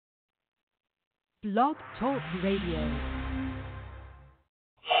Blog Talk Radio.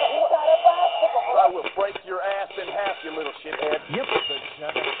 I will break your ass in half, you little shithead. Yep. The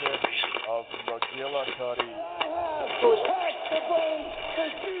genesis of McGillicuddy. Protect the brain, the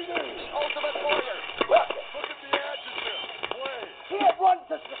Caesars. Ultimate warrior. Look at the adjective. Play. Can't run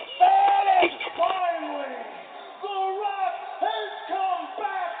to Spanish. Finally, The Rock has come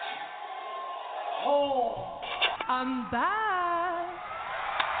back home. I'm back.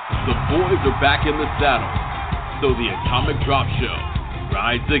 The boys are back in the saddle, so the Atomic Drop Show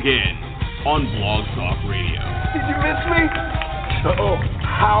rides again on Blog Talk Radio. Did you miss me? Oh,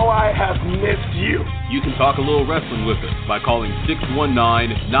 how I have missed you. You can talk a little wrestling with us by calling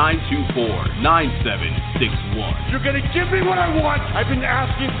 619-924-9761. You're gonna give me what I want. I've been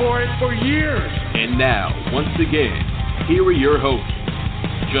asking for it for years. And now, once again, here are your hosts,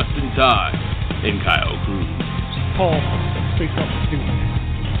 Justin Todd and Kyle Cruz. Paul, say something stupid.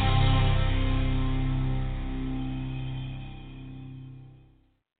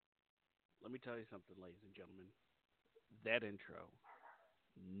 Let me tell you something, ladies and gentlemen. That intro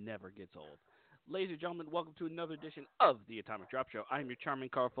never gets old. Ladies and gentlemen, welcome to another edition of the Atomic Drop Show. I am your charming,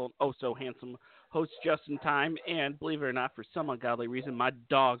 colorful, and oh so handsome host, Justin Time. And believe it or not, for some ungodly reason, my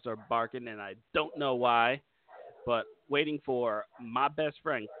dogs are barking, and I don't know why. But waiting for my best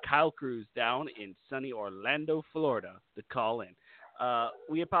friend, Kyle Cruz, down in sunny Orlando, Florida, to call in.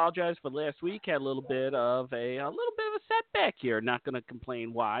 We apologize for last week. Had a little bit of a setback here. Not going to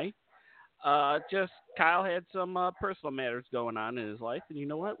complain why. Just Kyle had some personal matters going on in his life, and you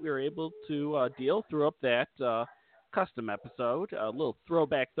know what? We were able to deal through up that custom episode, a little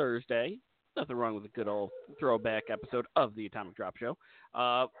Throwback Thursday. Nothing wrong with a good old throwback episode of the Atomic Drop Show.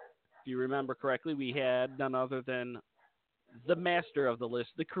 If you remember correctly, we had none other than the master of the list,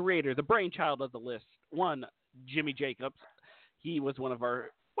 the creator, the brainchild of the list, one Jimmy Jacobs. He was one of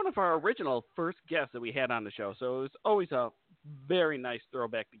our original first guests that we had on the show, so it was always a very nice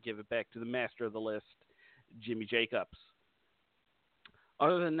throwback to give it back to the master of the list, Jimmy Jacobs.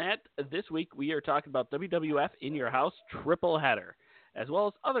 Other than that, this week we are talking about WWF In Your House triple header, as well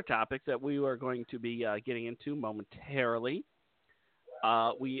as other topics that we are going to be getting into momentarily.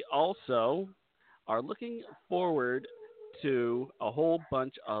 We also are looking forward to a whole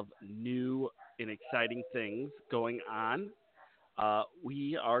bunch of new and exciting things going on.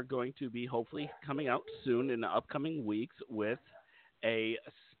 We are going to be hopefully coming out soon in the upcoming weeks with a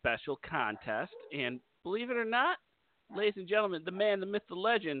special contest. And believe it or not, ladies and gentlemen, the man, the myth, the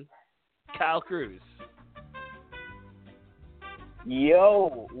legend, Kyle Cruz.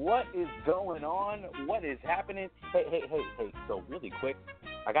 Yo, what is going on? What is happening? Hey. So really quick,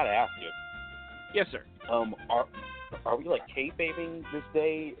 I gotta ask you. Yes, sir. Are we like kayfabing this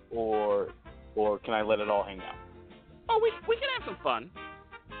day, or can I let it all hang out? Oh, we can have some fun.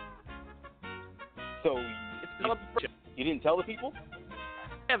 So you didn't tell the people?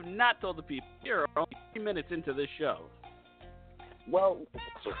 I have not told the people. You're only 3 minutes into this show. Well,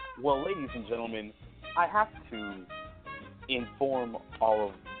 ladies and gentlemen, I have to inform all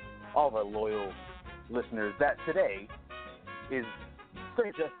of our loyal listeners that today is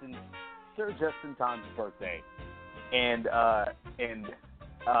Sir Justin Tom's birthday, and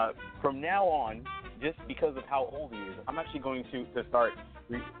from now on, just because of how old he is, I'm actually going to start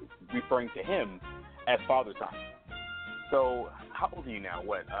referring to him as Father Time. So, how old are you now?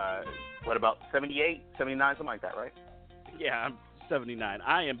 What about 78, 79, something like that, right? Yeah, I'm 79.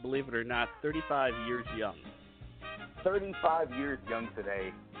 I am, believe it or not, 35 years young. 35 years young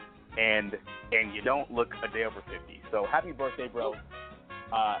today, and you don't look a day over 50. So, happy birthday, bro.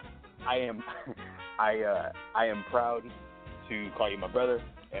 I am proud to call you my brother,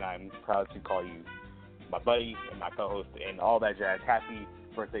 and I'm proud to call you my buddy and my co-host and all that jazz. Happy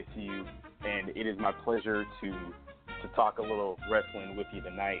birthday to you, and it is my pleasure to talk a little wrestling with you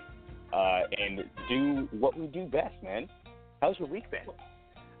tonight and do what we do best, man. How's your week been?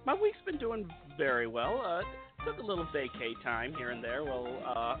 My week's been doing very well. Took a little vacay time here and there. Well,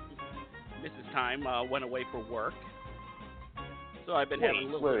 Mrs. Time went away for work, so I've been having a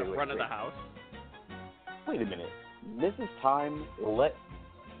little bit of run of the house. Wait a minute. Mrs. Time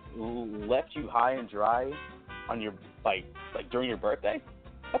left you high and dry on your like during your birthday?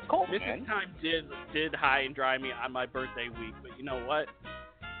 That's cold, man. Mrs. Time did high and dry me on my birthday week, but you know what?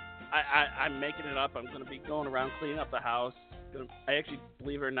 I'm making it up. I'm going to be going around cleaning up the house. I actually,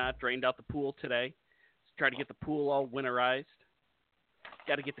 believe it or not, drained out the pool today. Try to get the pool all winterized.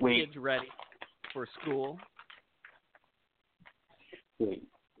 Got to get the kids ready for school. Wait.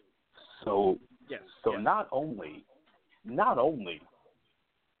 So yes. Not only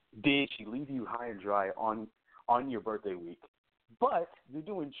did she leave you high and dry on your birthday week, but you're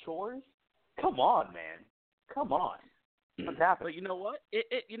doing chores Come on, man. Come on. What's happening? But you know what?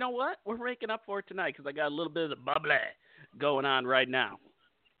 You know what? We're making up for it tonight because I got a little bit of the bubbly going on right now.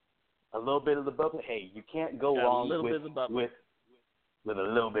 A little bit of the bubbly. Hey, you can't go Got wrong a little bit of the bubbly. with a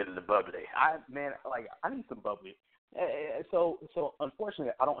little bit of the bubbly. I need some bubbly. So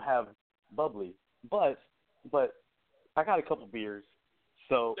unfortunately, I don't have bubbly, but I got a couple beers.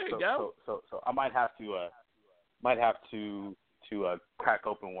 So there you go. So I might have to crack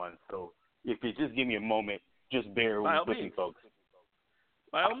open one. So if you just give me a moment, just bear with me, folks.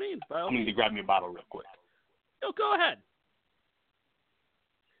 By all means. I need to grab me a bottle real quick. Oh, go ahead.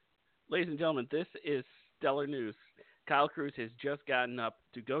 Ladies and gentlemen, this is stellar news. Kyle Cruz has just gotten up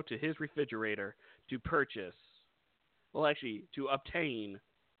to go to his refrigerator to purchase, to obtain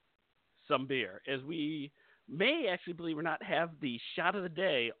some beer. As we may actually, believe it or not, have the shot of the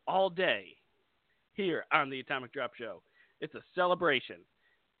day all day here on the Atomic Drop Show. It's a celebration.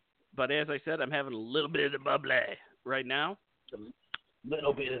 But as I said, I'm having a little bit of the bubbly right now. A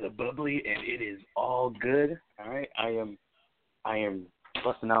little bit of the bubbly, and it is all good. All right, I am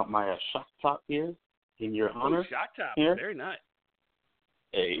busting out my shock top here in your honor. Shock top, here. Very nice.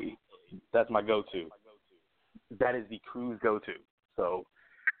 Hey, that's my go-to. That is the Cruz go-to. So,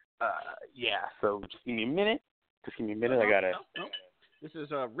 So just give me a minute. I gotta. No. This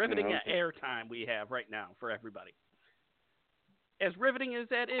is riveting airtime we have right now for everybody. As riveting as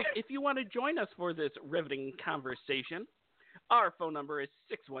that is, if you want to join us for this riveting conversation, our phone number is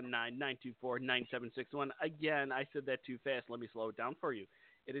 619-924-9761. Again, I said that too fast. Let me slow it down for you.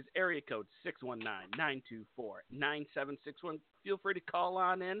 It is area code 619-924-9761. Feel free to call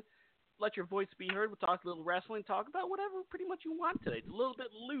on in. Let your voice be heard. We'll talk a little wrestling, talk about whatever pretty much you want today. It's a little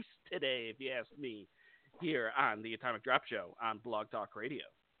bit loose today, if you ask me, here on the Atomic Drop Show on Blog Talk Radio.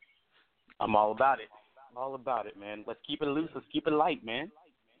 I'm all about it. All about it, man. Let's keep it loose. Let's keep it light, man.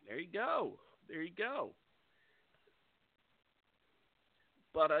 There you go.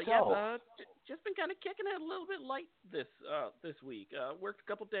 But just been kind of kicking it a little bit light this week. Worked a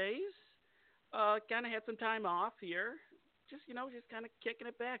couple days. Kind of had some time off here. Just kind of kicking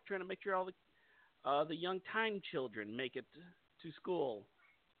it back, trying to make sure all the young time children make it to school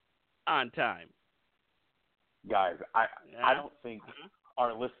on time. Guys, I don't think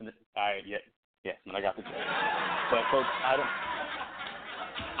our listeners. Yes, man, I got the joke. But folks, I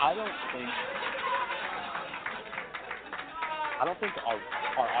don't think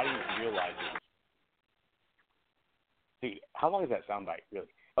our audience realizes. Dude, how long is that soundbite,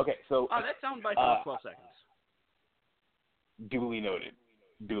 really? Okay, so. That soundbite was 12 seconds. Duly noted.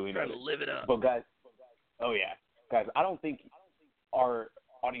 Trying to live it up. But guys, I don't think our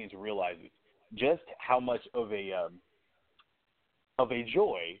audience realizes just how much of a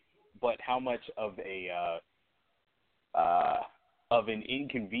joy, but how much of an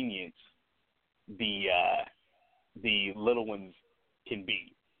inconvenience the little ones can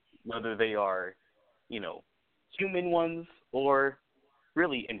be, whether they are, human ones or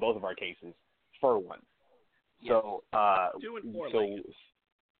really, in both of our cases, fur ones. Yes. So 2 and 4-legged.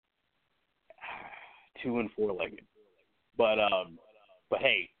 2 and 4-legged. But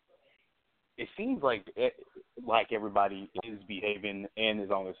hey, it seems like everybody is behaving and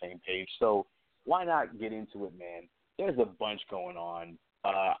is on the same page. So why not get into it, man? There's a bunch going on.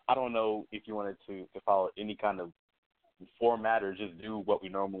 I don't know if you wanted to follow any kind of format or just do what we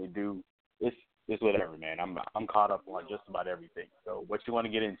normally do. It's whatever, man. I'm caught up on just about everything. So what you want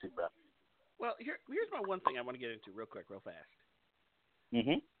to get into, bro? Well, here's my one thing I want to get into real quick, real fast.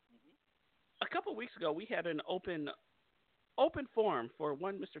 Mm-hmm. A couple of weeks ago, we had an open forum for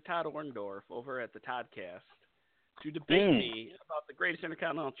one Mr. Todd Orndorff over at the Toddcast to debate me about the greatest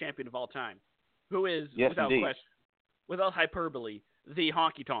Intercontinental Champion of all time, who is, without question, without hyperbole, the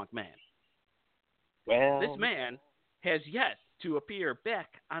Honky Tonk Man. Well, this man has yet to appear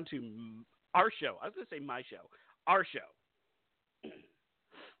back onto our show. I was going to say my show. Our show.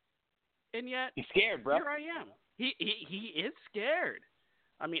 And yet, he's scared, bro. Here I am. He is scared.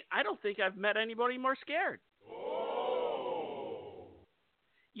 I mean, I don't think I've met anybody more scared. Oh.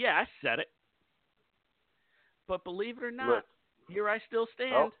 Yeah, I said it. But believe it or not, here I still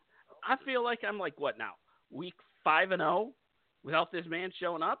stand. Oh. I feel like I'm what now? Week 5-0 without this man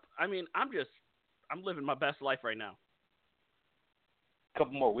showing up? I mean, I'm living my best life right now. A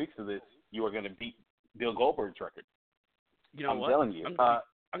couple more weeks of this, you are going to beat Bill Goldberg's record. You know what? I'm telling you.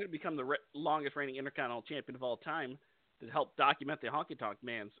 I'm going to become the longest reigning Intercontinental Champion of all time to help document the Honky Tonk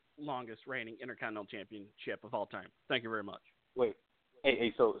Man's longest reigning Intercontinental Championship of all time. Thank you very much. Wait.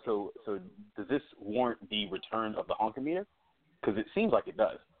 Hey, so does this warrant the return of the Honkometer? Because it seems like it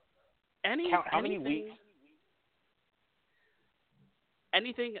does. How many weeks?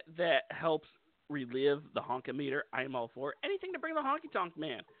 Anything that helps relive the honkometer, I am all for. Anything to bring the honky tonk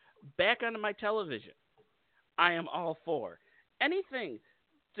man back onto my television, I am all for. Anything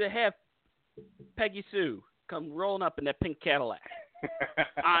to have Peggy Sue come rolling up in that pink Cadillac,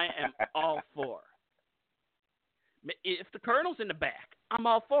 I am all for. If the Colonel's in the back, I'm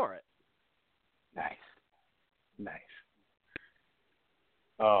all for it. Nice.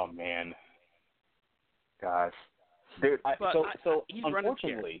 Oh man, gosh, dude. So he's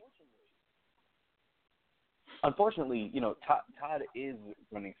unfortunately, you know, Todd is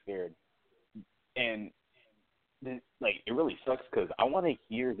running scared, and it really sucks because I want to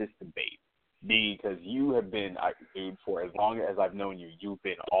hear this debate because you have been, dude, for as long as I've known you, you've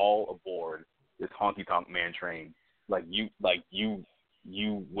been all aboard this honky tonk man train.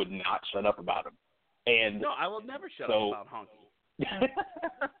 You would not shut up about him. And no, I will never shut up about honky.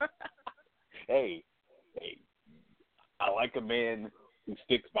 Hey, I like a man who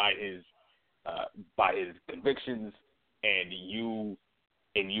sticks by his convictions, and you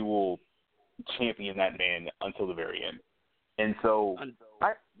will champion that man until the very end. And so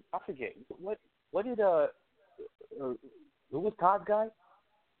I forget what did who was Todd's guy?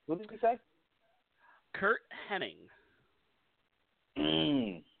 What did he say? Kurt Hennig.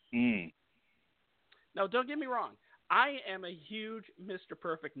 Now, don't get me wrong. I am a huge Mr.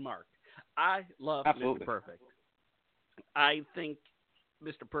 Perfect mark. I love Absolutely. Mr. Perfect. I think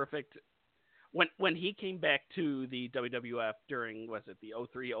Mr. Perfect, when he came back to the WWF during, was it the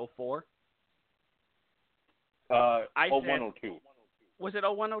 03-04? 0102. Was it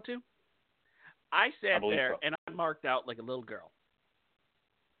 0102? I sat there so. and I marked out like a little girl.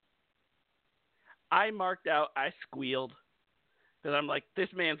 I marked out, I squealed, because I'm like,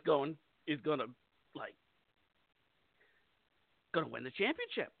 this man's gonna win the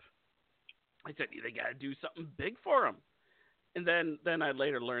championship. I said, they got to do something big for him. And then I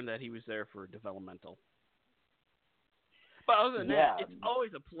later learned that he was there for developmental. But other than that, it's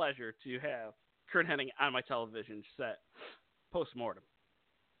always a pleasure to have Kurt Hennig on my television set post-mortem.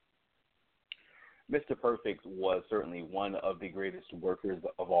 Mr. Perfect was certainly one of the greatest workers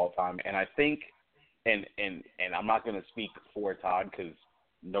of all time, and I think, and I'm not going to speak for Todd because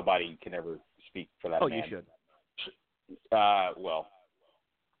nobody can ever speak for that man. Oh, you should. Well,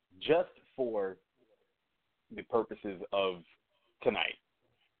 just for the purposes of tonight,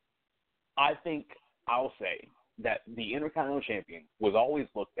 I think I'll say that the Intercontinental Champion was always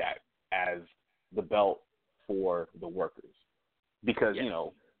looked at as the belt for the workers because, yes. you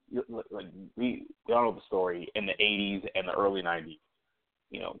know, we all know the story in the 80s and the early 90s.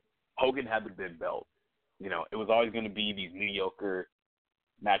 You know, Hogan had the big belt. You know, it was always going to be these mediocre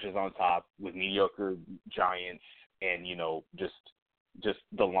matches on top with mediocre giants and, you know, just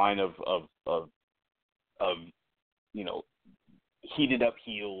the line of you know, heated up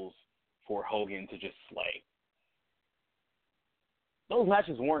heels for Hogan to just slay. Those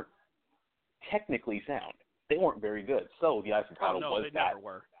matches weren't technically sound. They weren't very good. So the IC title was they never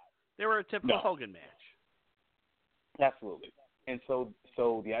were. They were a typical Hogan match. Absolutely. And so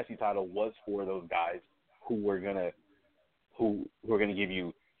the IC title was for those guys who were gonna give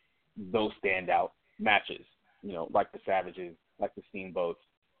you those standout matches. You know, like the Savages, like the Steamboats.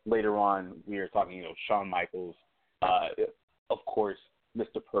 Later on, we are talking, you know, Shawn Michaels, of course,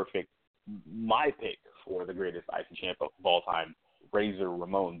 Mr. Perfect. My pick for the greatest IC champ of all time, Razor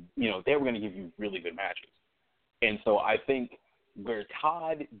Ramon. You know, they were going to give you really good matches. And so I think where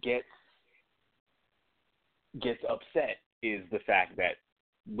Todd gets upset is the fact that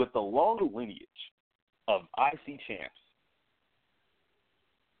with the long lineage of IC champs,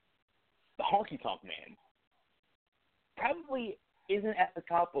 the Honky Tonk Man probably isn't at the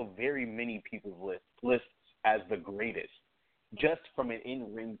top of very many people's lists as the greatest, just from an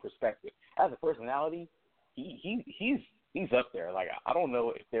in-ring perspective. As a personality, he's up there. Like, I don't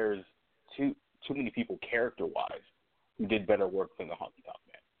know if there's too many people character-wise who did better work than the Honky Tonk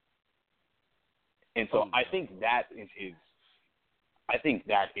Man. And so I think that is his. I think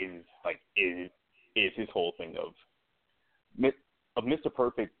that is his whole thing of Mr.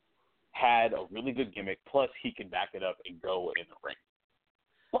 Perfect had a really good gimmick, plus he could back it up and go in the ring.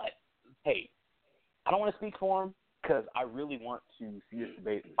 But, hey, I don't want to speak for him because I really want to see this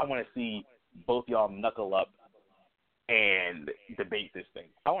debate. I want to see both y'all knuckle up and debate this thing.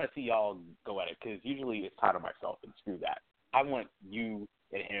 I want to see y'all go at it because usually it's Todd and myself, and screw that. I want you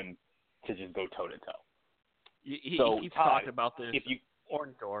and him to just go toe-to-toe. He keeps Todd, talking about this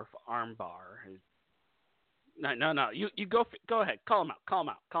Orndorff armbar. No. You go ahead. Call him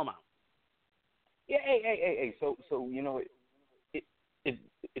out. Yeah, hey. So you know,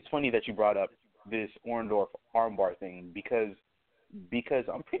 it's funny that you brought up this Orndorff armbar thing because because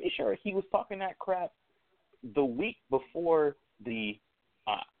I'm pretty sure he was talking that crap the week before the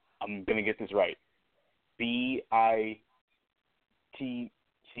I'm gonna get this right. BITCP,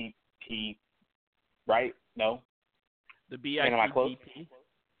 right? No. The Am I close?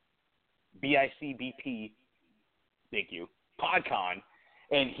 BICBP. BICBP. Thank you. PodCon,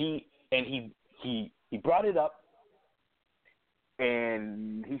 and he brought it up,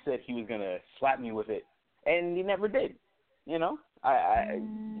 and he said he was gonna slap me with it, and he never did. You know,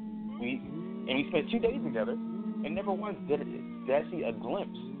 we spent 2 days together, and never once did I see a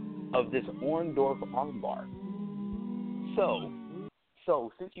glimpse of this Orndorff armbar.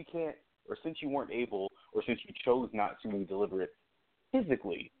 So since you can't, or since you weren't able, or since you chose not to deliver it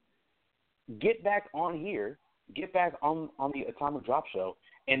physically, get back on here, get back on the Atomic Drop Show,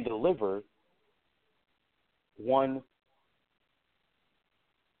 and deliver one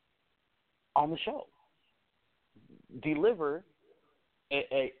on the show. Deliver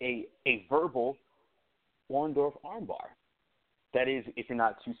a verbal Orndorff armbar. That is, if you're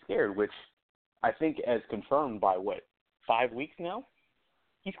not too scared, which I think, as confirmed by 5 weeks now,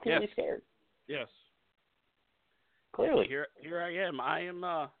 he's clearly scared. Yes. Clearly. Here I am. I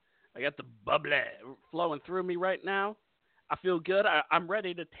got the bubbly flowing through me right now. I feel good. I'm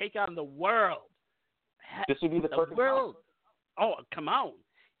ready to take on the world. This would be the perfect world. Oh, come on.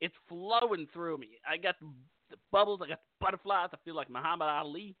 It's flowing through me. I got the bubbles. I got the butterflies. I feel like Muhammad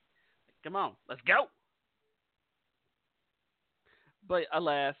Ali. Come on. Let's go. But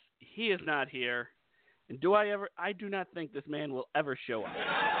alas, he is not here. And I do not think this man will ever show up.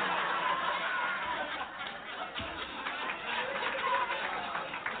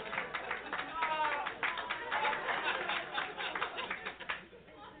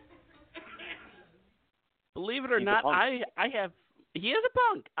 Believe it or not, he is a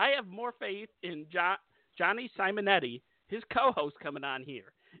punk. I have more faith in Johnny Simonetti, his co-host, coming on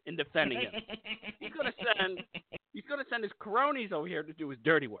here and defending him. He's gonna send his cronies over here to do his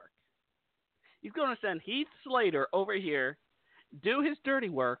dirty work. He's gonna send Heath Slater over here, do his dirty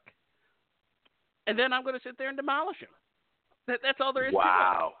work, and then I'm gonna sit there and demolish him. That's all there is to it.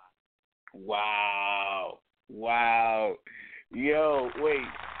 Wow. Yo, wait,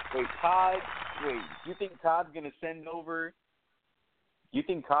 Todd. Wait, you think Todd's gonna send over? You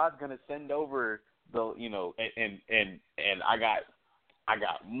think Todd's gonna send over the, and I got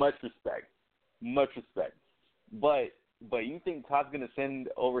much respect, but you think Todd's gonna send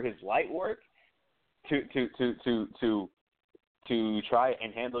over his light work to try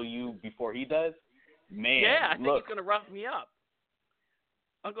and handle you before he does? Man, yeah, I think he's gonna rough me up.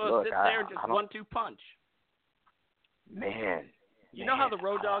 I'm gonna sit there and just 1-2 punch. Man, you know how the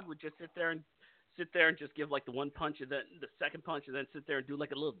Road Dogg would just sit there and just give like the one punch and then the second punch and then sit there and do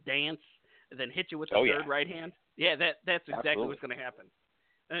like a little dance and then hit you with the third right hand? Yeah, that's exactly what's going to happen.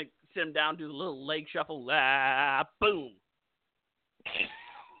 And sit him down, do the little leg shuffle, boom.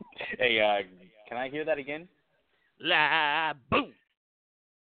 Hey, can I hear that again? Boom.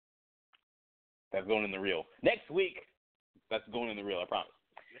 That's going in the reel. Next week, that's going in the reel, I promise.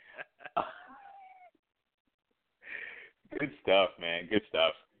 Good stuff, man. Good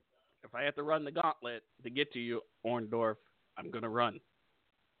stuff. If I have to run the gauntlet to get to you, Orndorff, I'm going to run.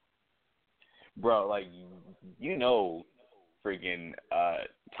 Bro, friggin'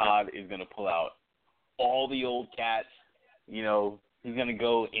 Todd is going to pull out all the old cats. He's going to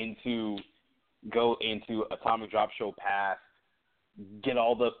go into Atomic Drop Show Pass, get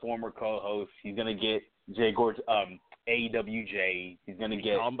all the former co-hosts. He's going to get AWJ. He's going to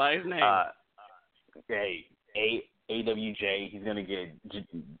get... Call him by his name. AWJ. He's gonna get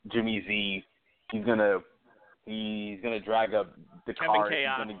Jimmy Z. He's gonna drag up the Kevin card.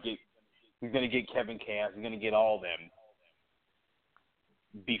 Chaos. He's gonna get Kevin Chaos. He's gonna get all of them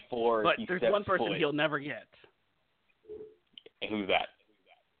before. But he there's steps one person foot. he'll never get. And who's that?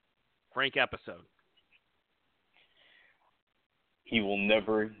 Frank Episode. He will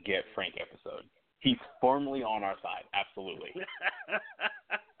never get Frank Episode. He's firmly on our side. Absolutely.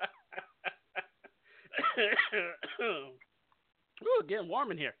 Ooh, getting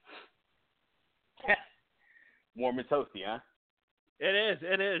warm in here. Warm and toasty, huh? It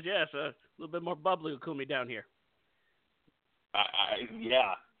is, yes. A little bit more bubbly will cool me down here.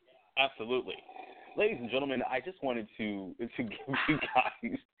 Yeah, absolutely. Ladies and gentlemen, I just wanted to give you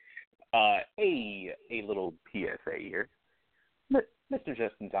guys a little PSA here. Mr.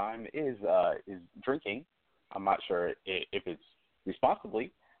 Just in Time is drinking. I'm not sure if it's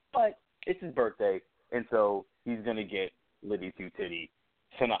responsibly, but it's his birthday, and so he's gonna get Liddy Two Titty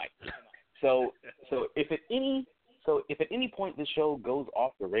tonight. So if at any point this show goes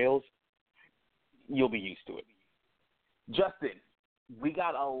off the rails, you'll be used to it. Justin, we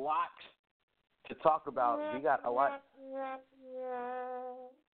got a lot to talk about. We got a lot.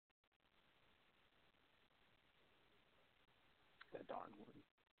 That darn word.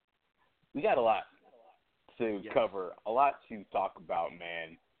 We got a lot to cover, a lot to talk about,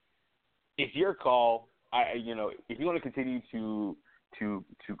 man. It's your call. If you want to continue to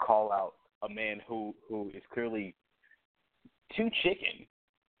call out a man who is clearly too chicken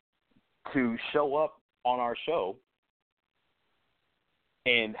to show up on our show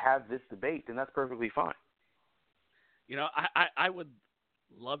and have this debate, then that's perfectly fine. I would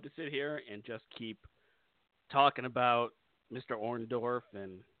love to sit here and just keep talking about Mr. Orndorff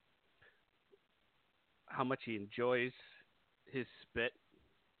and how much he enjoys his spit.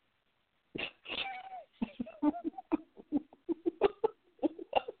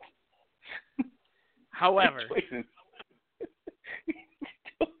 However,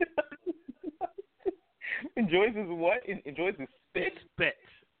 enjoys his what? Enjoys his spit? Spit.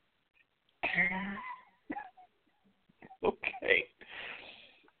 Okay.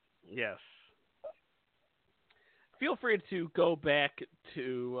 Yes. Feel free to go back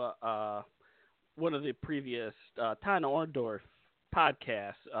to one of the previous Todd Orndorff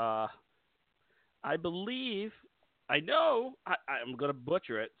podcasts. I believe, I'm going to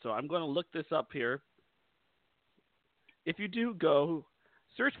butcher it, so I'm going to look this up here. If you do go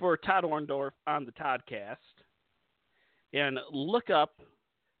search for Todd Orndorff on the Toddcast and look up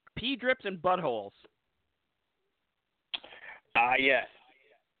pee drips and buttholes. Yes.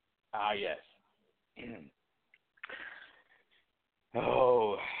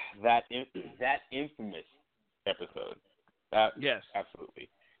 Oh, that infamous episode. Yes. Absolutely.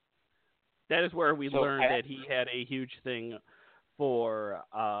 That is where we learned that he had a huge thing for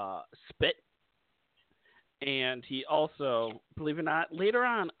spit. And he also, believe it or not, later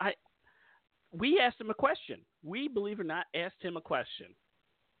on, we asked him a question. We, believe it or not, asked him a question.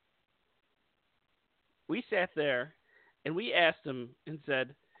 We sat there and we asked him and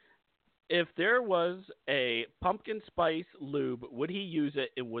said, if there was a pumpkin spice lube, would he use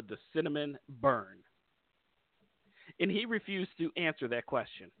it and would the cinnamon burn? And he refused to answer that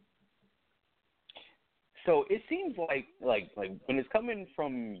question. So it seems like when it's coming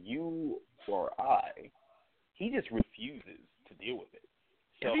from you or I, he just refuses to deal with it.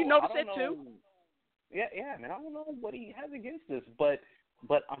 So have you noticed that too? Yeah, man. I don't know what he has against this, but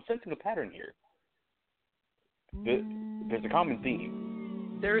I'm sensing a pattern here. There's a common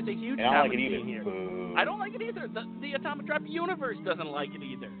theme. There is a huge and I common don't like it theme here. Boo. I don't like it either. The Atomic Drop universe doesn't like it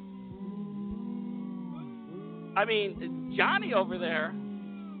either. I mean, Johnny over there,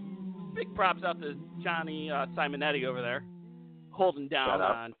 big props out to Johnny Simonetti over there, holding down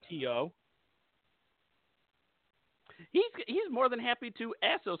on T.O. He's more than happy to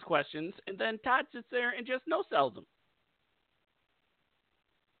ask those questions, and then Todd sits there and just no-sells them.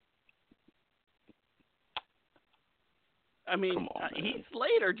 I mean, Heath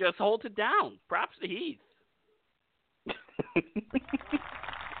Slater just holds it down. Props to Heath.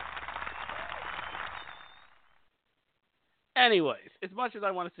 Anyways, as much as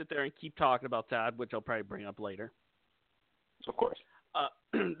I want to sit there and keep talking about Todd, which I'll probably bring up later. Of course.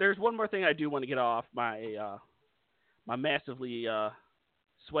 There's one more thing I do want to get off my my massively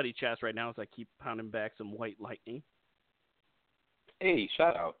sweaty chest right now as I keep pounding back some white lightning. Hey,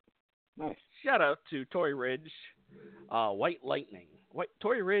 shout out. Nice. Shout out to Tory Ridge, White Lightning.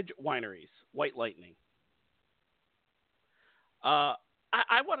 Tory Ridge Wineries, White Lightning. I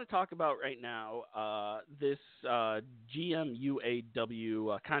want to talk about right now this GM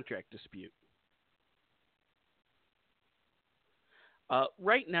UAW contract dispute.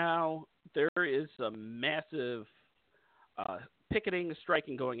 Right now, there is a massive picketing,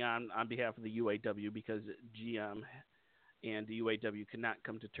 striking going on behalf of the UAW because GM and the UAW cannot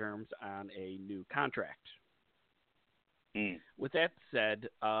come to terms on a new contract. With that said,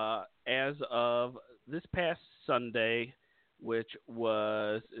 as of this past Sunday, which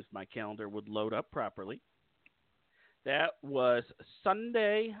was, if my calendar would load up properly, that was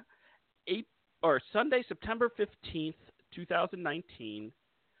Sunday, September 15th, 2019,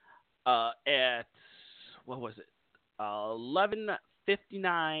 at, what was it,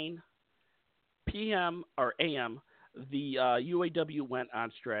 11:59 p.m. or a.m., the UAW went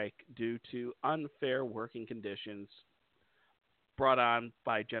on strike due to unfair working conditions brought on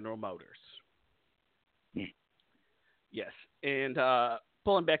by General Motors. Yes, and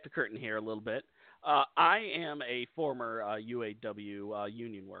pulling back the curtain here a little bit, I am a former UAW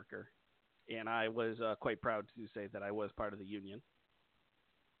union worker, and I was quite proud to say that I was part of the union.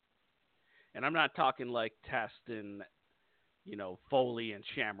 And I'm not talking like Test and, Foley and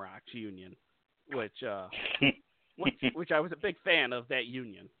Shamrock's union, which which I was a big fan of that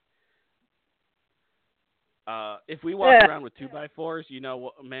union. If we walked around with 2x4s,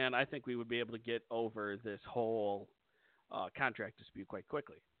 man, I think we would be able to get over this whole contract dispute quite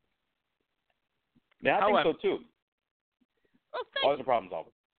quickly. Yeah, I think so too. Oh, Always a problem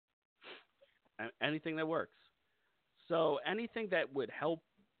solver. Anything that works. So anything that would help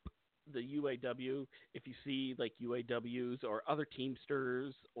the UAW, if you see like UAWs or other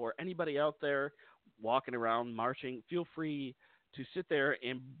Teamsters or anybody out there walking around marching, feel free to sit there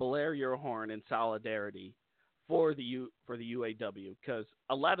and blare your horn in solidarity for the UAW, because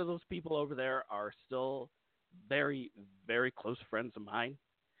a lot of those people over there are still very, very close friends of mine.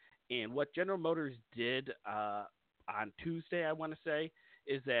 And what General Motors did on Tuesday, I want to say,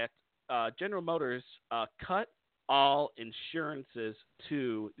 is that General Motors cut all insurances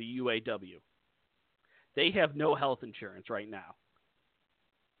to the UAW. They have no health insurance right now.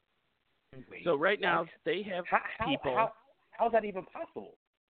 Wait, so right now they have people. How is that even possible?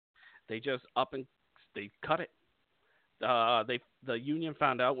 They just they cut it. The union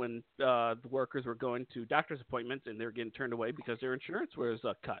found out when the workers were going to doctor's appointments and they're getting turned away because their insurance was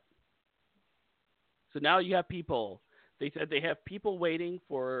cut. So now you have people. They said they have people waiting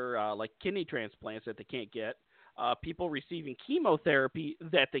for like kidney transplants that they can't get. People receiving chemotherapy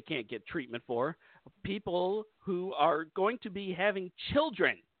that they can't get treatment for. People who are going to be having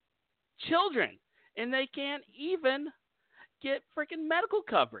children, and they can't even get freaking medical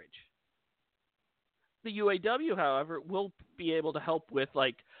coverage. The UAW, however, will be able to help with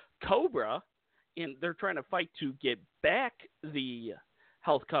like Cobra, and they're trying to fight to get back the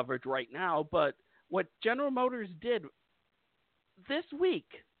health coverage right now. But what General Motors did this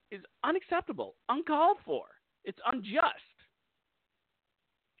week is unacceptable, uncalled for. It's unjust.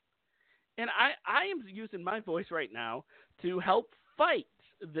 And I am using my voice right now to help fight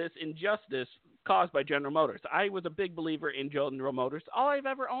this injustice caused by General Motors. I was a big believer in General Motors. All I've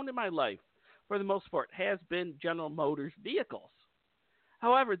ever owned in my life, for the most part, has been General Motors vehicles.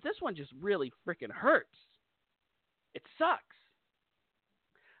 However, this one just really freaking hurts. It sucks.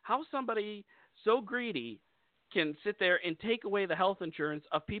 How somebody so greedy can sit there and take away the health insurance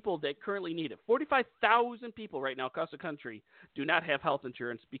of people that currently need it. 45,000 people right now across the country do not have health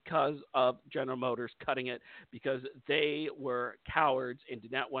insurance because of General Motors cutting it, because they were cowards and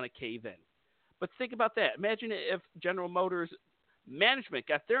did not want to cave in. But think about that. Imagine if General Motors management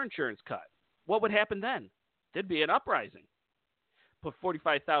got their insurance cut. What would happen then? There'd be an uprising. Put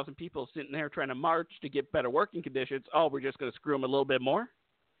 45,000 people sitting there trying to march to get better working conditions. Oh, we're just going to screw them a little bit more?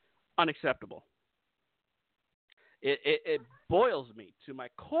 Unacceptable. It boils me to my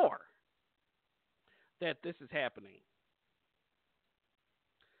core that this is happening.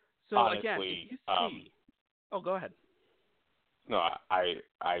 So honestly, again, if you see, go ahead. No, I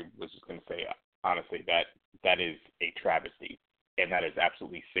was just going to say, honestly, that is a travesty, and that is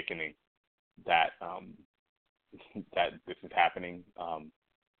absolutely sickening that that this is happening.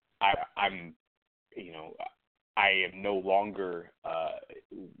 I am no longer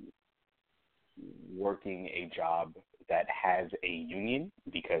working a job that has a union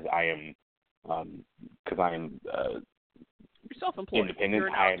because I am You're self-employed. independent. You're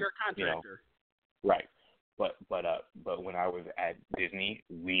a contractor. Right. But when I was at Disney,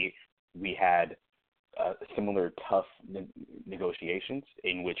 we had similar tough negotiations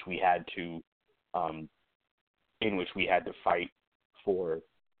in which we had to fight for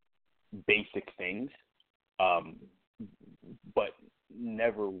basic things, but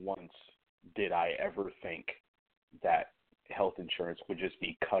never once did I ever think that health insurance would just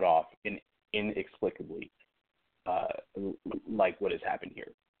be cut off inexplicably, like what has happened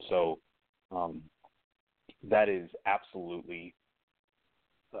here. So that is absolutely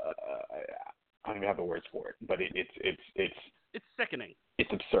I don't even have the words for it, but it's sickening.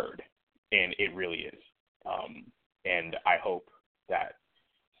 It's absurd, and it really is. And I hope that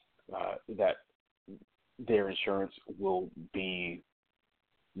that their insurance will be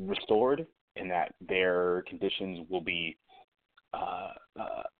restored and that their conditions will be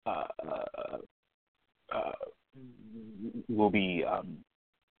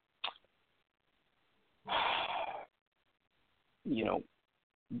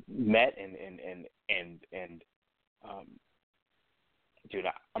met and dude,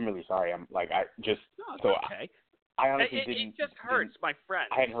 I'm really sorry. I'm like okay. I honestly it just hurts my friends.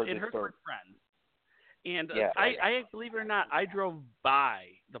 I hadn't heard it this hurts story. my friends. And yeah, I believe it or not, I drove by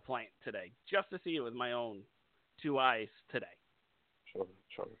the plant today just to see it with my own two eyes today. Sure.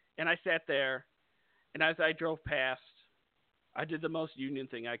 And I sat there, and as I drove past, I did the most union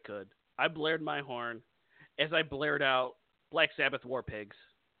thing I could. I blared my horn as I blared out Black Sabbath War Pigs.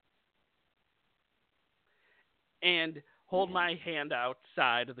 and hold my hand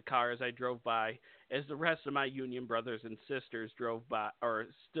outside of the car as I drove by, as the rest of my union brothers and sisters drove by or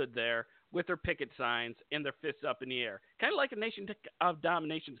stood there with their picket signs and their fists up in the air, kind of like a Nation of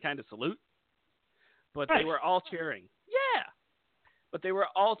Domination's kind of salute. But They were all cheering. Yeah. But they were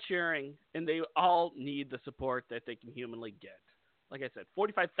all cheering, and they all need the support that they can humanly get. Like I said,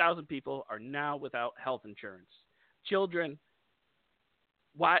 45,000 people are now without health insurance. Children,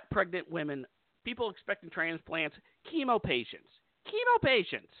 pregnant women, people expecting transplants, chemo patients.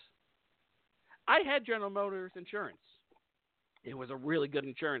 I had General Motors insurance. It was a really good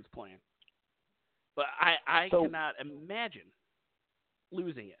insurance plan. But I cannot imagine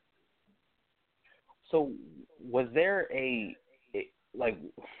losing it. So was there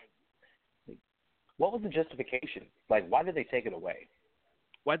what was the justification? Like, why did they take it away?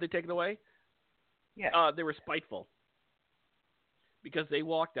 Why did they take it away? Yeah. They were spiteful. Because they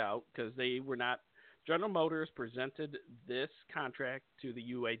walked out, because they were not. General Motors presented this contract to the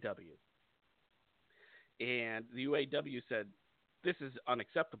UAW. And the UAW said, this is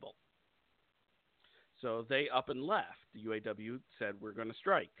unacceptable. So they up and left. The UAW said, we're going to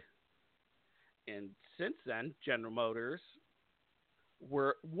strike. And since then, General Motors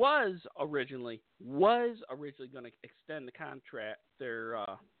was originally going to extend the contract, their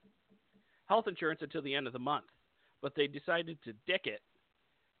health insurance until the end of the month. But they decided to dick it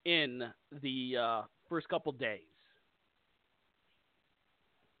in the first couple days.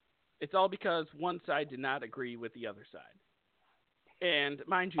 It's all because one side did not agree with the other side. And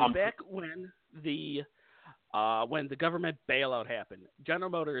mind you, back when the government bailout happened, General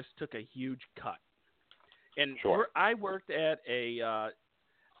Motors took a huge cut. And I worked at a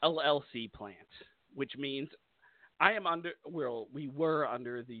LLC plant, which means we were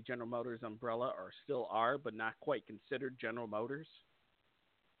under the General Motors umbrella, or still are, but not quite considered General Motors.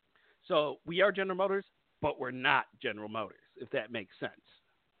 So we are General Motors, but we're not General Motors, if that makes sense.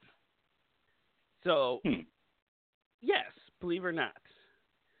 So, yes, believe it or not.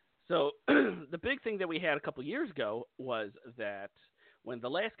 So the big thing that we had a couple years ago was that when the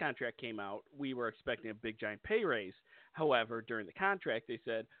last contract came out, we were expecting a big giant pay raise. However, during the contract, they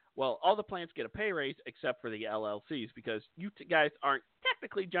said, well, all the plants get a pay raise except for the LLCs because you guys aren't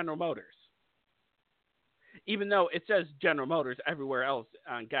technically General Motors. Even though it says General Motors everywhere else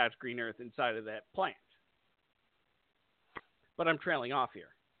on God's green earth inside of that plant. But I'm trailing off here.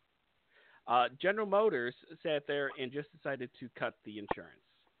 General Motors sat there and just decided to cut the insurance.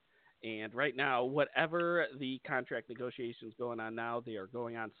 And right now, whatever the contract negotiations going on now, they are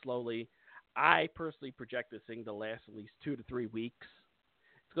going on slowly. I personally project this thing to last at least 2 to 3 weeks.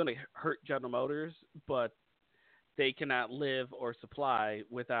 It's going to hurt General Motors, but they cannot live or supply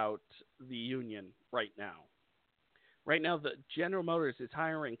without the union right now. Right now, the General Motors is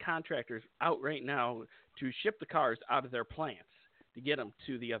hiring contractors out right now to ship the cars out of their plants to get them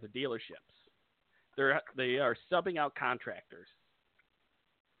to the other dealerships. They are subbing out contractors.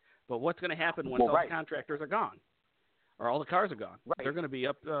 But what's going to happen when all the contractors are gone, or all the cars are gone? Right. They're going to be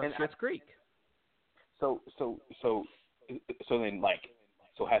up Schitt's Creek. So then,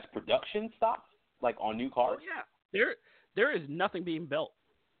 has production stopped, like on new cars? Oh, yeah. There is nothing being built.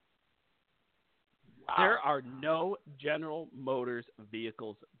 Wow. There are no General Motors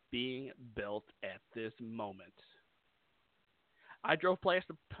vehicles being built at this moment. I drove past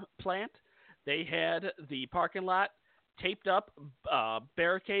the plant. They had the parking lot taped up,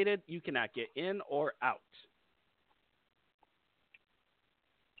 barricaded. You cannot get in or out.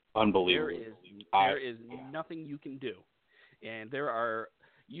 Unbelievable. There is nothing you can do. And there are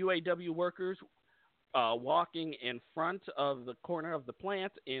UAW workers walking in front of the corner of the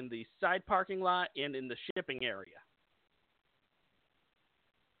plant, in the side parking lot, and in the shipping area.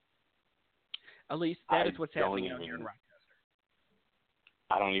 At least that is what's happening out here in Rochester.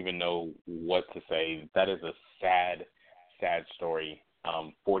 I don't even know what to say. That is a sad, sad story.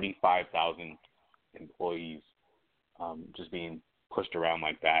 45,000 employees just being pushed around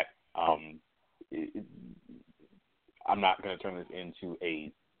like that. I'm not going to turn this into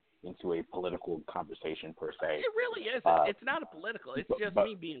a political conversation per se. It really isn't. It's not a political. It's just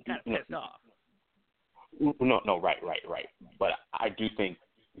me being kind of pissed off. No, right. But I do think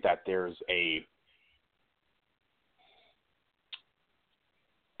that there's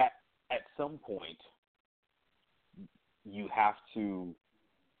at some point you have to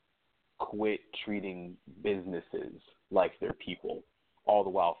quit treating businesses like they're people, all the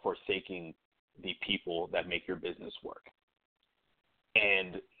while forsaking the people that make your business work.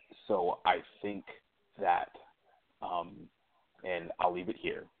 And so I think that, and I'll leave it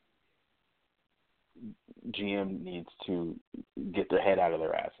here, GM needs to get their head out of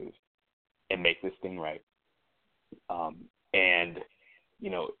their asses and make this thing right. And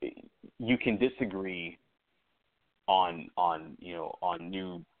you can disagree on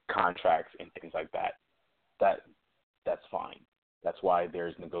new contracts and things like that. That's fine. That's why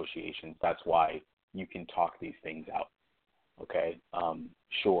there's negotiations. That's why you can talk these things out. Okay,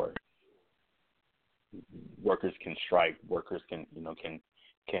 sure. Workers can strike. Workers can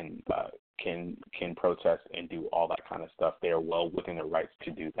protest and do all that kind of stuff. They are well within their rights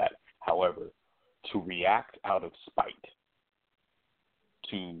to do that. However, to react out of spite,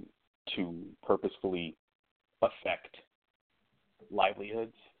 to purposefully affect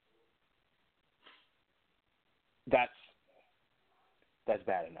livelihoods, that's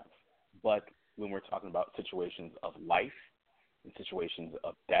bad enough. But when we're talking about situations of life and situations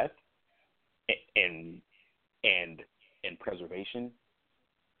of death and preservation,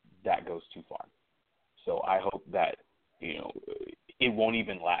 that goes too far. So I hope that it won't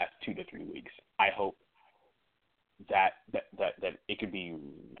even last 2 to 3 weeks. I hope that it could be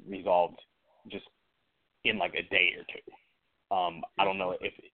resolved just in like a day or two. I don't know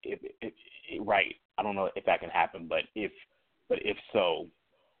if right. I don't know if that can happen, but if so,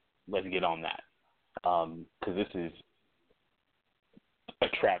 let's get on that, because this is a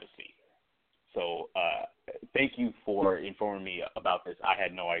travesty. So thank you for informing me about this. I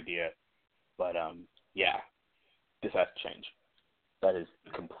had no idea, but yeah, this has to change. That is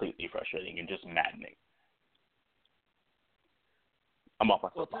completely frustrating and just maddening. I'm off my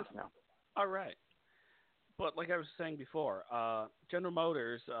soapbox now. All right. But like I was saying before, General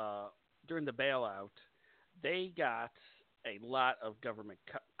Motors, during the bailout, they got a lot of government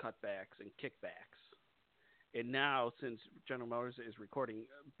cutbacks and kickbacks. And now, since General Motors is recording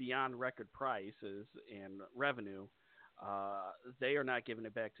beyond record prices and revenue, they are not giving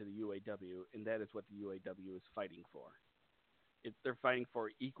it back to the UAW, and that is what the UAW is fighting for. They're fighting for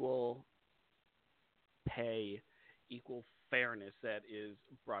equal pay, equal fairness that is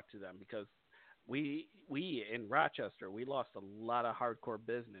brought to them, because we in Rochester, we lost a lot of hardcore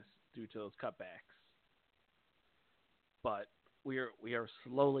business due to those cutbacks, but we are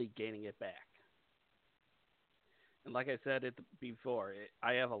slowly gaining it back. And like I said before,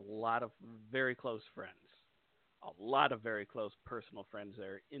 I have a lot of very close friends, a lot of very close personal friends that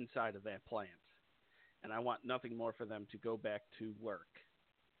are inside of that plant, and I want nothing more for them to go back to work.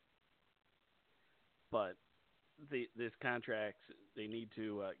 But these contracts, they need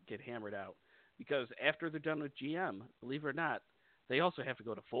to get hammered out, because after they're done with GM, believe it or not, they also have to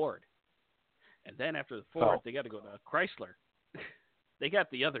go to Ford. And then after the Ford, they got to go to Chrysler. They got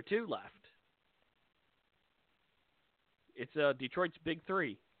the other two left. It's Detroit's big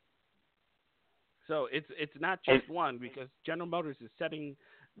three. So it's not just one, because General Motors is setting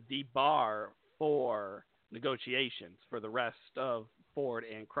the bar for negotiations for the rest of Ford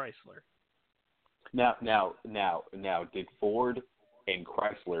and Chrysler. Now, did Ford and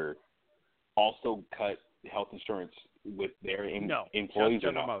Chrysler also cut health insurance with their employees? Just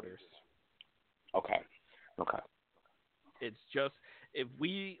General Motors. Okay. It's just,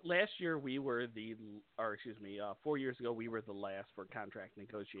 last year we were 4 years ago we were the last for contract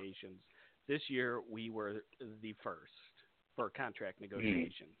negotiations. This year we were the first for contract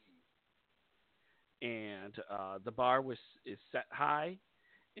negotiations. And the bar is set high.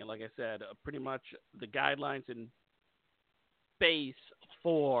 And like I said, pretty much the guidelines and base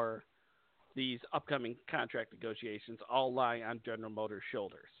for these upcoming contract negotiations all lie on General Motors'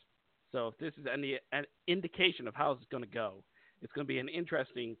 shoulders. So if this is an indication of how it's going to go, it's going to be an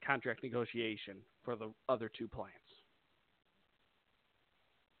interesting contract negotiation for the other two plants.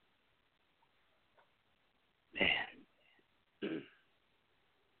 Man.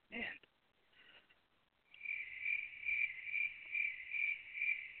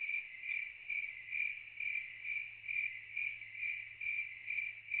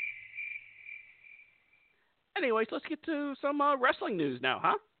 Anyways, let's get to some wrestling news now,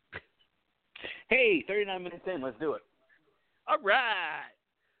 huh? Hey, 39 minutes in. Let's do it. All right.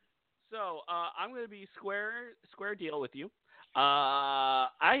 So I'm going to be square deal with you.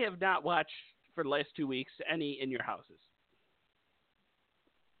 I have not watched for the last 2 weeks any In Your Houses.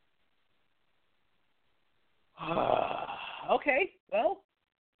 Okay. Well,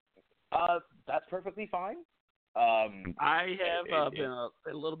 that's perfectly fine. I have been a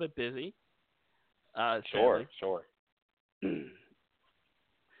little bit busy. Sure.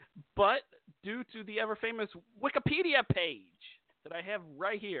 But due to the ever-famous Wikipedia page that I have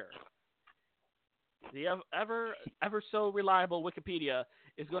right here, the ever so reliable Wikipedia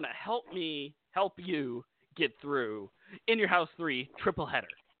is going to help you get through In Your House 3 triple header.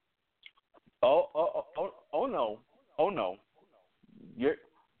 Oh no.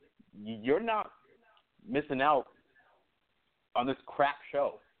 You're not missing out on this crap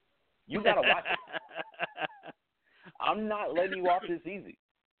show. You gotta watch it. I'm not letting you off this easy.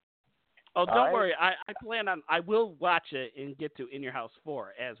 Oh, don't worry. I will watch it and get to In Your House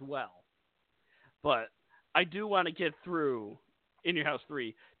 4 as well. But I do want to get through In Your House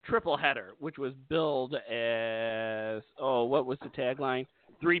 3 triple header, which was billed as, what was the tagline?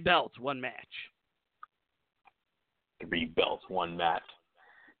 3 belts, 1 match. 3 belts, 1 match.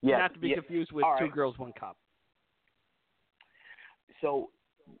 Yeah, not to be confused with 2 girls, 1 cup. So,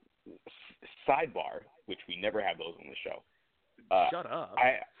 sidebar, which we never have those on the show. Shut up.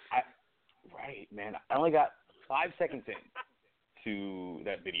 Right, man. I only got 5 seconds in to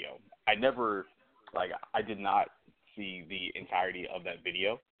that video. I did not see the entirety of that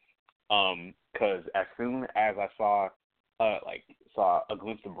video. Because as soon as I saw a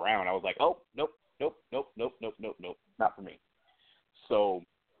glimpse of Brown, I was like, oh, nope, not for me. So,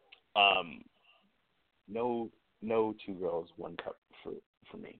 no 2 girls, 1 cup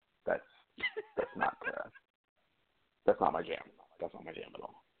for me. That's not my jam. That's not my jam at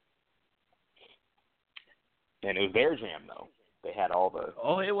all. And it was their jam though. They had all the.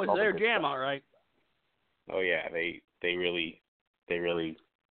 Oh, it was their jam, all right. Oh yeah, they really. They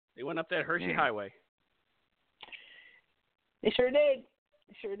went up that Hershey Highway. They sure did.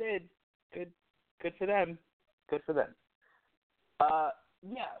 Good for them.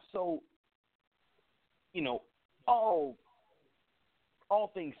 Yeah. So,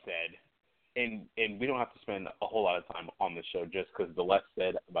 all things said, and we don't have to spend a whole lot of time on the show just because the less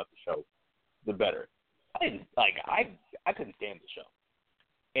said about the show, the better. I couldn't stand the show,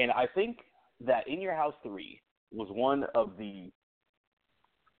 and I think that In Your House 3 was one of the.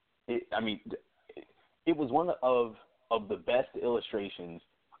 It was one of the best illustrations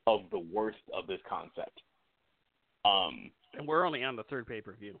of the worst of this concept. And we're only on the 3rd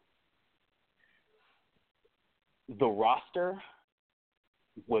pay-per-view. The roster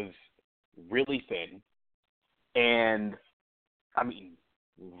was really thin, and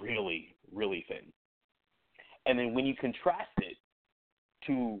really, really thin. And then when you contrast it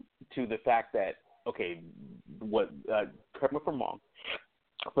to the fact that, okay, correct me if I'm wrong,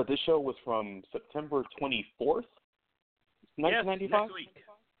 but this show was from September 24th, 1995? Yes,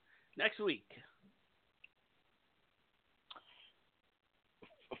 next week.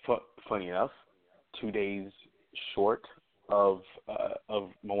 Funny enough, 2 days short of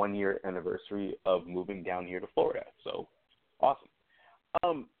my 1-year anniversary of moving down here to Florida. So, awesome.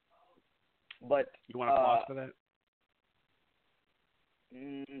 But you want to pause for that?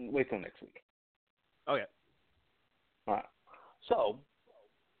 Wait till next week. Okay. All right. So,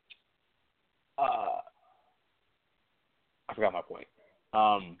 I forgot my point.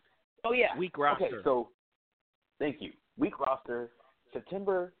 Oh yeah. Week roster. Okay, so thank you. Week roster,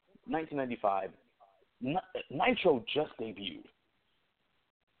 September 1995. Nitro just debuted,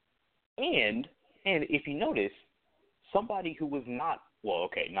 and if you notice, somebody who was not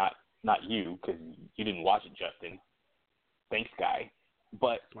you because you didn't watch it, Justin. Thanks, guy.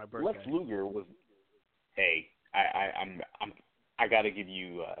 But Lex Luger was. Hey, I gotta give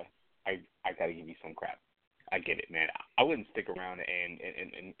you I gotta give you some crap. I get it, man. I wouldn't stick around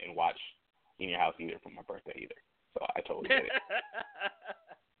and watch In Your House either for my birthday either. So I totally get it.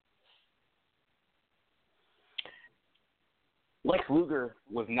 Lex Luger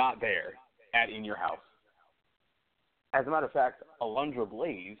was not there at In Your House. As a matter of fact, Alundra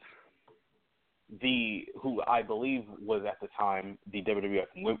Blaze, who I believe was at the time the WWF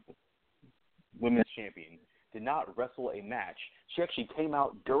Women's Champion, did not wrestle a match. She actually came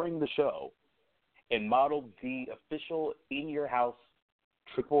out during the show and modeled the official In Your House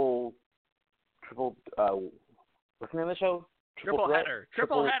triple what's the name of the show? Triple header.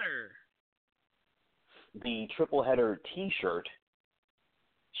 The triple header T-shirt.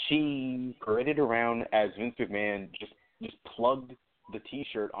 She paraded around as Vince McMahon just plugged the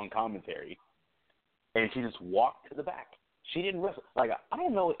T-shirt on commentary, and she just walked to the back. She didn't wrestle. I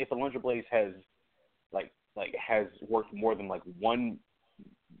don't know if Alundra Blaze has has worked more than one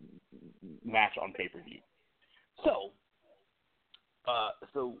match on pay-per-view. So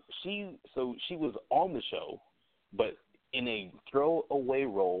she was on the show, but in a throwaway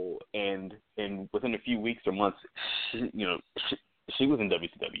role, and within a few weeks or months, she was in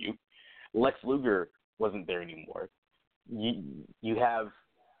WCW. Lex Luger wasn't there anymore. You have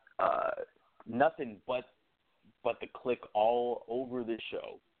nothing but the Click all over this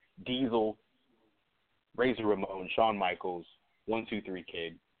show. Diesel, Razor Ramon, Shawn Michaels, 1, 2, 3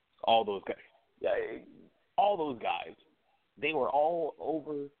 Kid, all those guys. They were all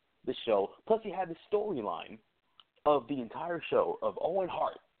over the show. Plus, you had the storyline of the entire show of Owen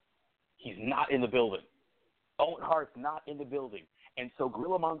Hart. He's not in the building. Owen Hart's not in the building. And so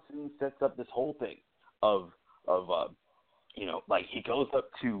Gorilla Monsoon sets up this whole thing of like he goes up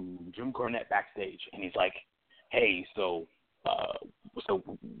to Jim Cornette backstage and he's like, hey, so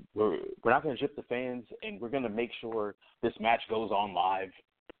we're not going to gyp the fans and we're going to make sure this match goes on live.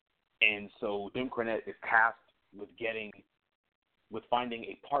 And so Jim Cornette is tasked with finding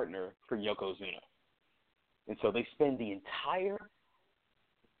a partner for Yokozuna. And so they spend the entire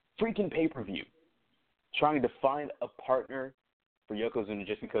freaking pay-per-view trying to find a partner for Yokozuna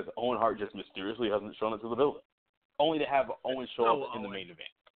just because Owen Hart just mysteriously hasn't shown up to the building, only to have Owen show up in the main event.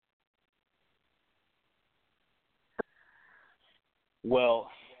 Well,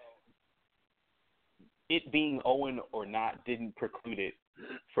 it being Owen or not didn't preclude it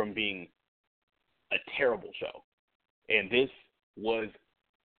from being a terrible show. And this was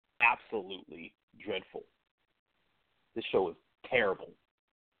absolutely dreadful. This show was terrible.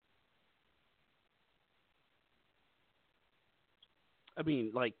 I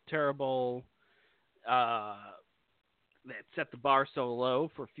mean, like, terrible that set the bar so low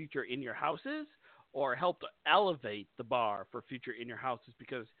for future In Your Houses, or helped elevate the bar for future In Your Houses,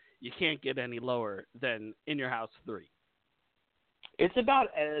 because you can't get any lower than In Your House 3. It's about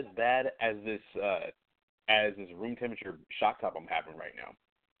as bad as this room temperature shock top I'm having right now.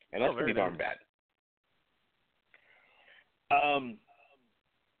 And that's pretty darn bad.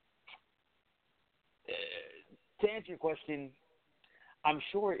 To answer your question, I'm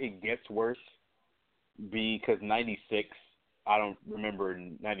sure it gets worse because 96, I don't remember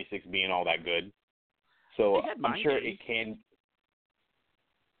 96 being all that good. So I'm sure it can.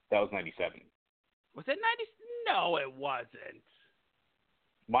 That was 97. Was it 90? No, it wasn't.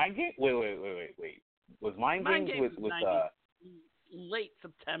 Mind Games? Wait. Was Mind Games with late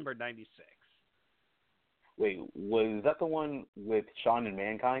September 96. Wait, was that the one with Shawn and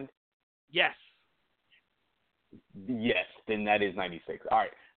Mankind? Yes. Yes, then that is 96. All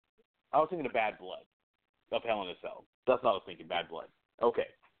right. I was thinking of Bad Blood of Hell in a Cell. That's what I was thinking, Bad Blood. Okay.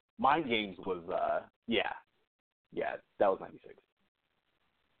 Mind Games was, yeah, that was 96.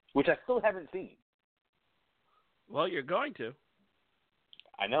 Which I still haven't seen. Well, you're going to.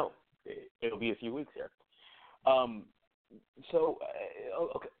 I know. It'll be a few weeks here. Okay.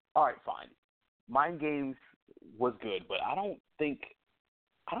 All right, fine. Mind Games was good, but I don't think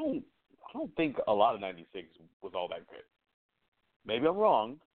a lot of 96 was all that good. Maybe I'm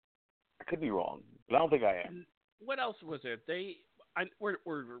wrong. I could be wrong, but I don't think I am. What else was there?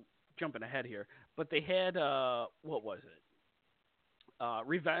 We're jumping ahead here, but they had what was it?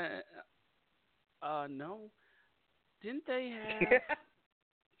 Revenge. No, didn't they have?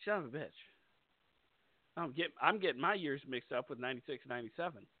 Son of a bitch. I'm getting my years mixed up with 96 and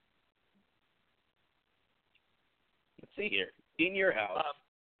 97. Let's see here. In Your House.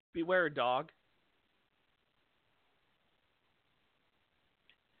 Beware a Dog.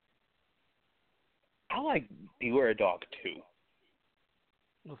 I like Beware a Dog too.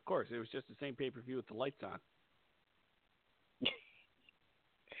 Well, of course, it was just the same pay-per-view with the lights on.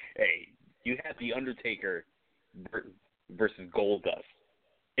 Hey, you had The Undertaker versus Goldust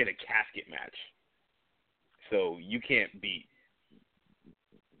in a casket match. So you can't beat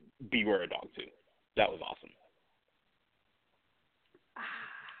Beware a Dog too. That was awesome.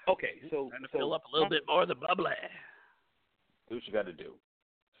 Okay, so trying to fill up a little bit more of the bubbly. Do what you got to do.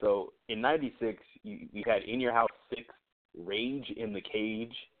 So in '96, you had In Your House 6, Rage in the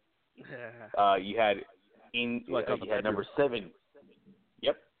Cage. You had number 7.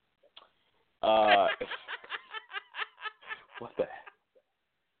 Yep. What the?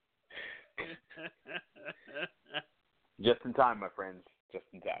 Just in time, my friends. Just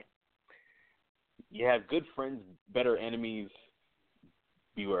in time. You have Good Friends, Better Enemies.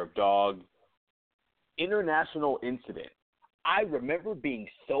 Beware of Dog. International Incident. I remember being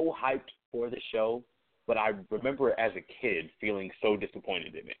so hyped for the show, but I remember as a kid feeling so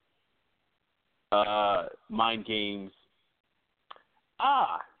disappointed in it. Mind Games.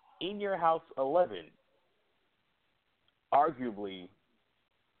 In Your House 11. Arguably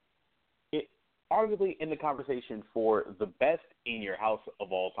in the conversation for the best In Your House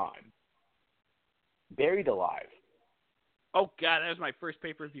of all time. Buried Alive. Oh, God, that was my first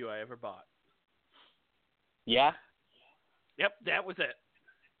pay-per-view I ever bought. Yeah? Yep, that was it.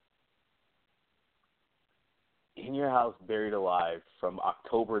 In Your House, Buried Alive from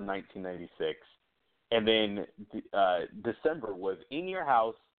October 1996. And then December was In Your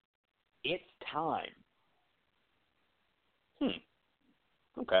House, It's Time.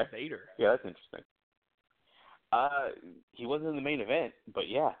 Okay. Vader. Yeah, that's interesting. He wasn't in the main event, but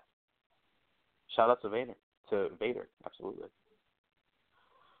yeah. Shout out to Vader, absolutely.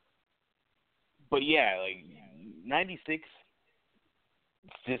 But yeah, like '96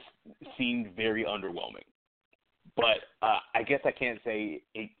 just seemed very underwhelming. But I guess I can't say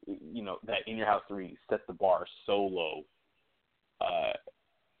that In Your House 3 set the bar so low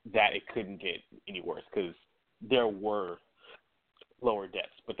that it couldn't get any worse, because there were lower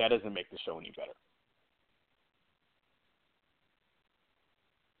depths, but that doesn't make the show any better.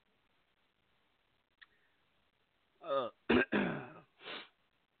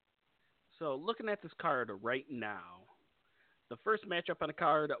 So looking at this card right now, the first matchup on the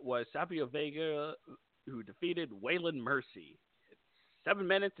card was Savio Vega, who defeated Waylon Mercy. 7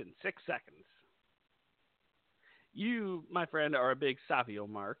 minutes and 6 seconds. You, my friend, are a big Savio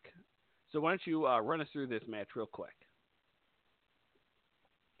mark, so why don't you run us through this match real quick?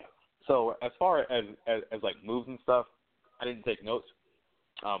 So as far as like moves and stuff, I didn't take notes,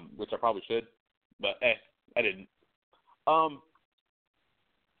 which I probably should, but I didn't.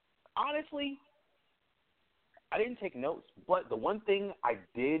 Honestly, I didn't take notes, but the one thing I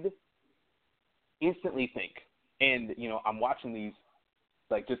did instantly think, and I'm watching these,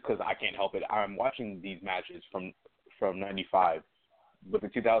 like, just because I can't help it, I'm watching these matches from '95 with the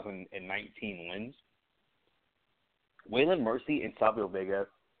 2019 lens. Waylon Mercy and Savio Vega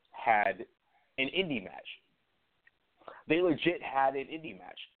had an indie match. They legit had an indie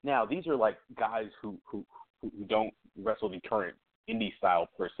match. Now, these are like guys who don't wrestle the current indie style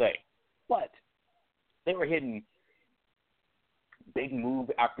per se, but they were hitting big move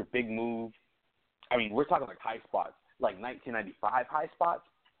after big move. I mean, we're talking like high spots, like 1995 high spots,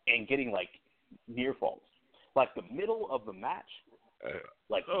 and getting like near falls. Like the middle of the match,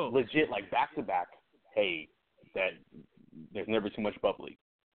 legit, like back to back. Hey, there's never too much bubbly,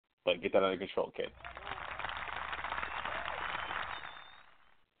 but get that under control, kid.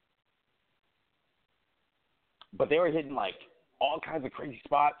 But they were hitting like all kinds of crazy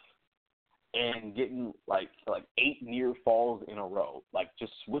spots and getting like 8 near falls in a row, like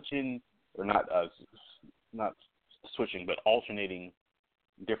just switching, or not switching, but alternating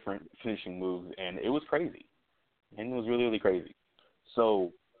different finishing moves, and it was crazy. And it was really, really crazy.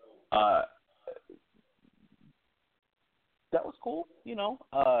 So that was cool,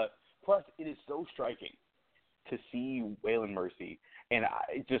 Plus, it is so striking to see Waylon Mercy. And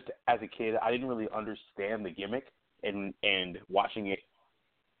I just, as a kid, I didn't really understand the gimmick. And watching it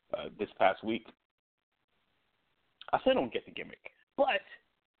this past week, I still don't get the gimmick. But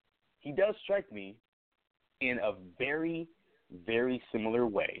he does strike me in a very, very similar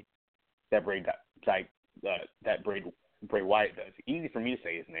way that Bray Wyatt does. Easy for me to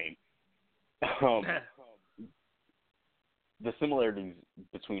say his name. The similarities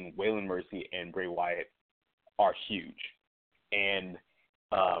between Waylon Mercy and Bray Wyatt are huge, and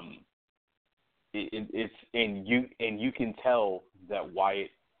you can tell that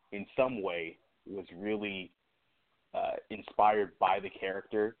Wyatt in some way was really inspired by the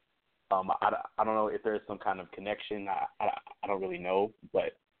character. I don't know if there's some kind of connection. I don't really know,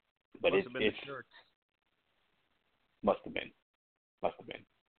 but it's must have been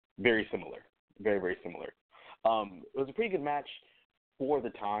very similar, very, very similar. It was a pretty good match for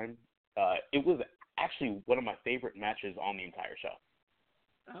the time. It was actually one of my favorite matches on the entire show,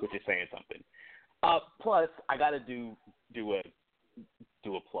 which is saying something. Plus, I got to do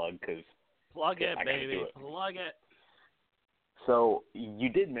a plug, because plug it, baby, plug it. So you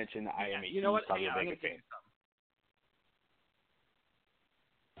did mention I am a huge Savio Vega fan.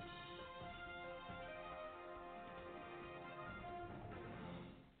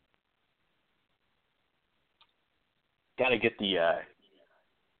 Gotta get the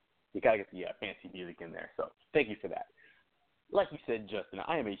fancy music in there. So thank you for that. Like you said, Justin,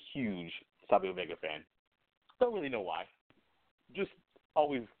 I am a huge Savio Vega fan. Don't really know why. Just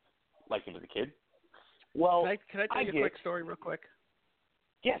always liked him as a kid. Well, can I tell you a quick story real quick?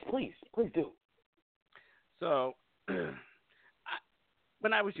 Yes, please do. So,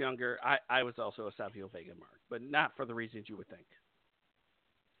 when I was younger, I was also a Savio Vega mark, but not for the reasons you would think.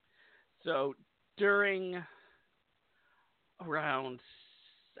 So, during around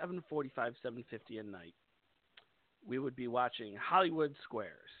 7:45, 7:50 at night, we would be watching Hollywood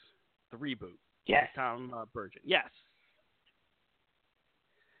Squares, the reboot. Yes. Tom Burgess. Yes.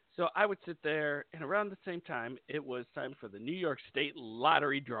 So I would sit there, and around the same time, it was time for the New York State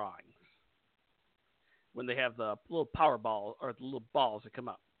Lottery drawings, when they have the little power ball, or the little balls that come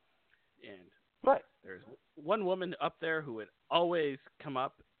up. And there's one woman up there who would always come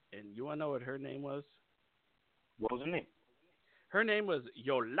up, and you want to know what her name was? What was her name? Her name was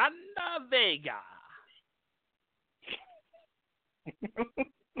Yolanda Vega.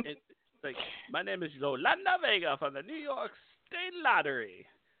 It's like, my name is Yolanda Vega from the New York State Lottery.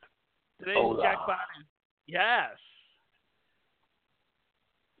 Today's jackpot is Yes.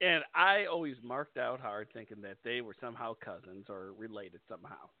 And I always marked out hard thinking that they were somehow cousins or related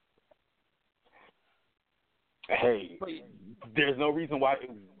somehow. Hey, But there's no reason why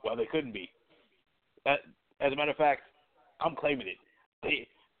they couldn't be. As a matter of fact, I'm claiming it.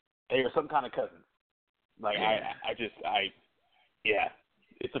 They are some kind of cousins. Like yeah,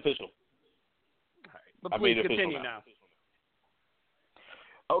 it's official. all right. But please continue now. now.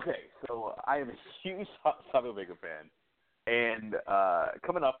 Okay, so I am a huge Savio Vega fan, and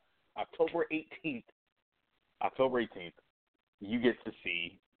coming up October 18th, you get to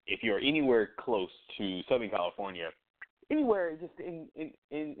see, if you're anywhere close to Southern California, anywhere just in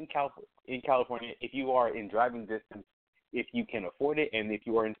California, if you are in driving distance, if you can afford it, and if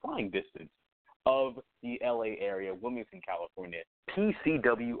you are in flying distance of the LA area, Wilmington, California,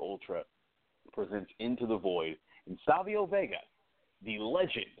 PCW Ultra presents Into the Void, and Savio Vega, the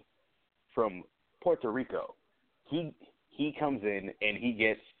legend from Puerto Rico, he comes in and he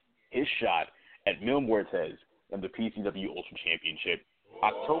gets his shot at Mil Muertes in the PCW Ultra Championship.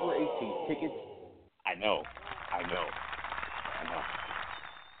 October 18th, tickets, I know.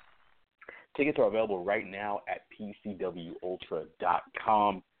 Tickets are available right now at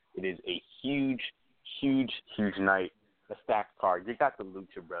PCWUltra.com. It is a huge night, a stacked card. You got the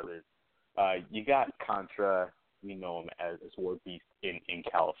Lucha Brothers. You got Contra. We know him as War Beast in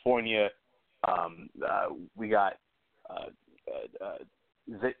California. We got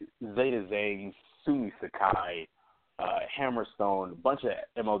Zeta Zang, Sumi Sakai, Hammerstone, a bunch of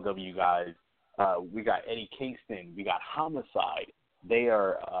MLW guys. We got Eddie Kingston. We got Homicide. They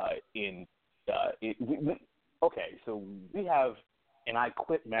are okay, so we have an I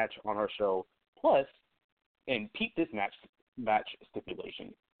Quit match on our show. Plus, and peep this match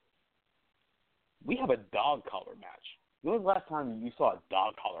stipulation, we have a dog collar match. When was the last time you saw a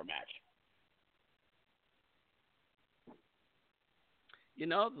dog collar match? You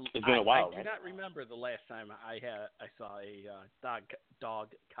know, it's been a while, I do right? not remember the last time I saw a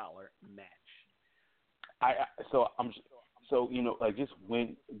dog collar match. So you know, like, just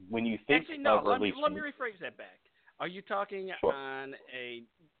when you think actually no, of let me release, rephrase that back. Are you talking sure. on a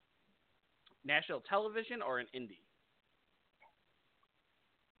national television or an indie?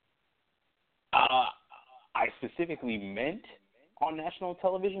 I specifically meant on national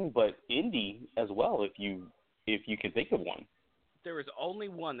television, but indie as well, if you can think of one. There was only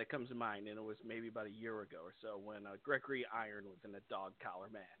one that comes to mind, and it was maybe about a year ago or so when Gregory Iron was in a dog collar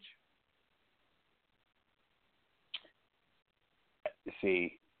match.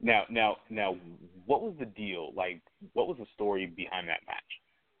 See, now, what was the deal? Like, what was the story behind that match?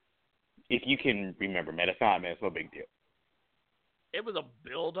 If you can remember, man, it's no big deal. It was a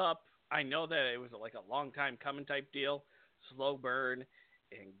build-up. I know that it was like a long time coming type deal, slow burn,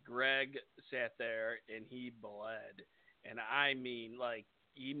 and Greg sat there and he bled. And I mean, like,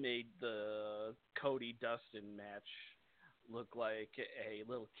 he made the Cody Dustin match look like a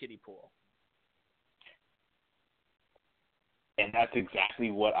little kiddie pool. And that's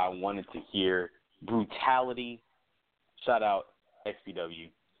exactly what I wanted to hear. Brutality. Shout out XPW.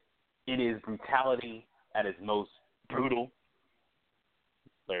 It is brutality at its most brutal.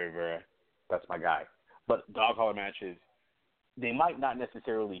 Larry Vera, that's my guy. But dog collar matches, they might not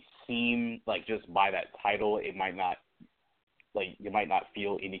necessarily seem like, just by that title, it might not, like, you might not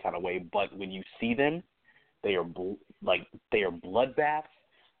feel any kind of way. But when you see them, they are bloodbaths.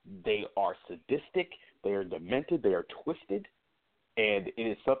 They are sadistic. They are demented. They are twisted. And it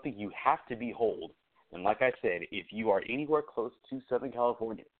is something you have to behold. And like I said, if you are anywhere close to Southern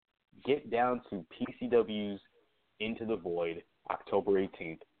California, get down to PCW's Into the Void, October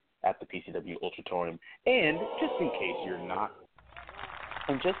 18th at the PCW Ultratorium. And just in case you're not,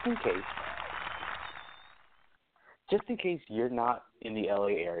 just in case you're not in the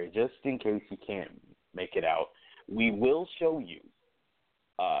LA area, just in case you can't make it out, we will show you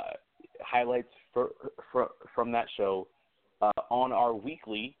highlights from that show on our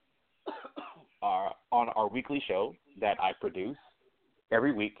weekly show that I produce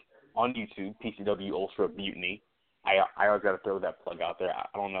every week on YouTube, PCW Ultra Mutiny. I always got to throw that plug out there. I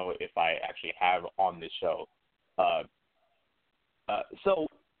don't know if I actually have on this show. So,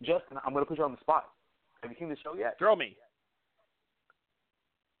 Justin, I'm going to put you on the spot. Have you seen the show yet? Throw me.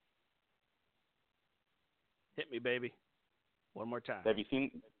 Hit me, baby. One more time. Have you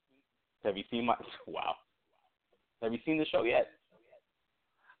seen my wow? Have you seen the show yet?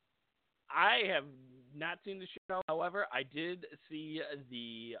 I have not seen the show. However, I did see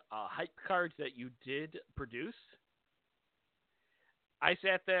the hype cards that you did produce. I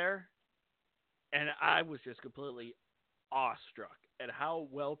sat there, and I was just completely awestruck at how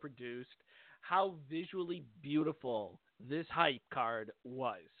well produced, how visually beautiful this hype card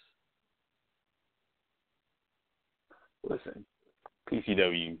was. Listen,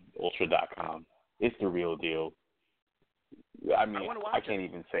 PCWUltra.com. It's the real deal. I mean, I can't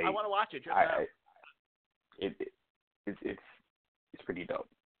even say. I want to watch it. It's pretty dope.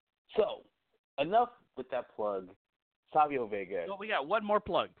 So, enough with that plug. Savio Vega. No, we got one more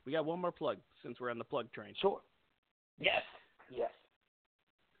plug. Since we're on the plug train. Sure. Yes.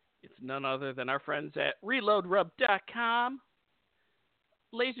 It's none other than our friends at ReloadRub.com.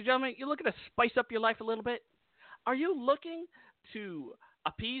 Ladies and gentlemen, you looking to spice up your life a little bit? Are you looking to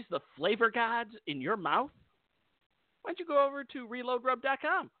appease the flavor gods in your mouth? Why don't you go over to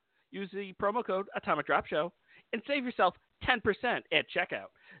ReloadRub.com, use the promo code Atomic Drop Show, and save yourself 10% at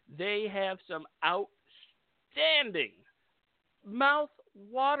checkout. They have some outstanding,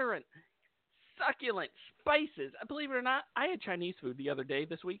 mouth-watering, succulent spices. Believe it or not, I had Chinese food the other day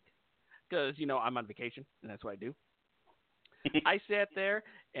this week because, I'm on vacation, and that's what I do. I sat there,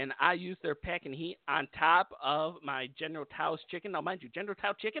 and I used their packing heat on top of my General Tao's chicken. Now, mind you, General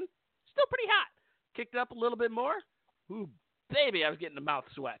Tao chicken, still pretty hot. Kicked it up a little bit more. Ooh, baby, I was getting the mouth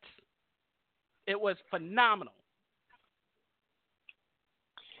sweats. It was phenomenal.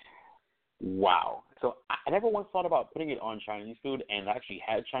 Wow. So I never once thought about putting it on Chinese food, and I actually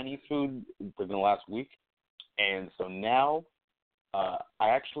had Chinese food within the last week. And so now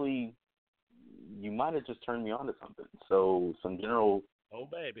you might have just turned me on to something. So some General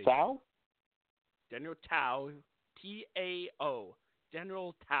Tao? General Tao, T-A-O,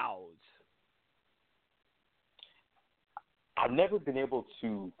 General Tao's. I've never been able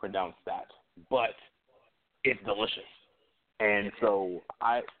to pronounce that, but it's delicious. And so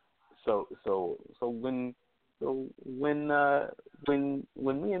when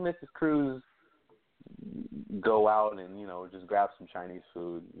me and Mrs. Cruz go out and just grab some Chinese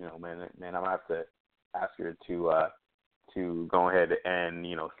food, man, I'm gonna have to ask her to go ahead and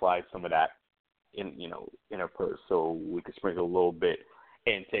slide some of that in her purse so we can sprinkle a little bit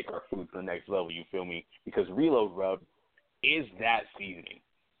and take our food to the next level. You feel me? Because Reload Rub is that seasoning.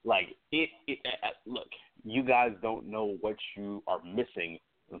 Like look, you guys don't know what you are missing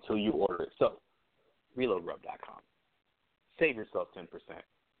until you order it. So, ReloadRub.com. Save yourself 10%.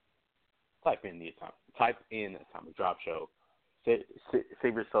 Type in Atomic Drop Show.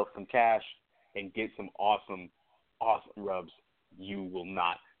 Save yourself some cash and get some awesome rubs. You will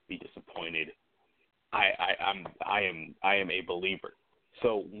not be disappointed. I am a believer.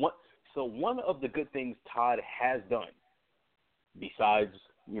 So one of the good things Todd has done, besides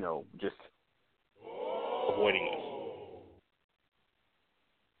just avoiding us,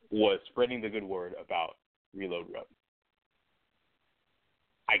 was spreading the good word about Reload Rub.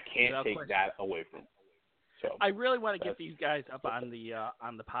 I can't take that away from him. So I really want to get these guys up on the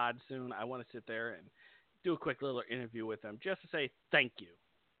pod soon. I want to sit there and do a quick little interview with them just to say thank you.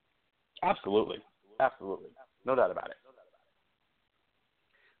 Absolutely. No doubt about it.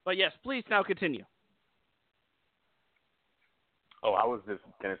 But yes, please now continue. Oh, I was just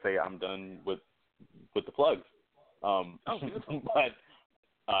going to say I'm done with the plugs.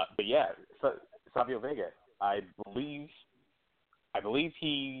 But yeah, Savio Vega, I believe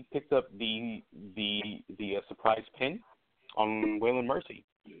he picked up the surprise pin on Waylon Mercy,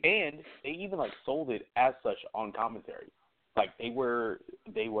 and they even sold it as such on commentary. Like they were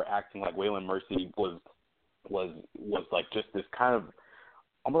acting like Waylon Mercy was like just this kind of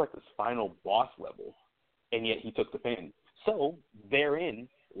almost like this final boss level, and yet he took the pin. So therein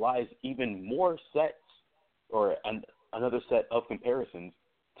lies even more sets or another set of comparisons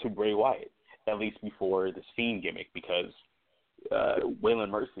to Bray Wyatt, at least before this Fiend gimmick, because Waylon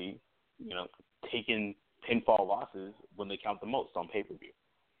Mercy, taking pinfall losses when they count the most on pay-per-view.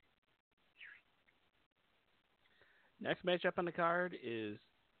 Next matchup on the card is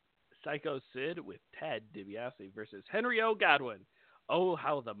Psycho Sid with Ted DiBiase versus Henry O. Godwin. Oh,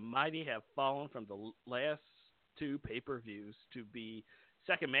 how the mighty have fallen from the last two pay-per-views to be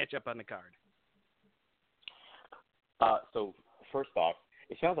second matchup on the card. So first off,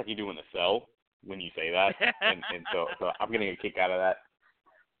 it sounds like you're doing a sell when you say that, and so I'm getting a kick out of that.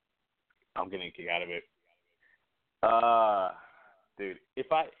 I'm getting a kick out of it. Dude,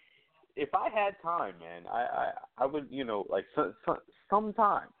 if I had time, man, I would,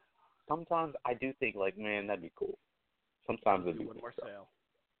 sometimes I do think man, that'd be cool. Sometimes it'd be one more sale.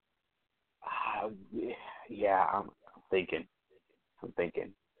 Yeah, I'm thinking.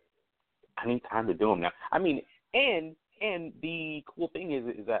 I need time to do them now. I mean, and the cool thing is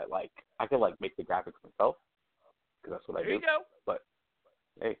that I could make the graphics myself, because that's what I do. There you go. But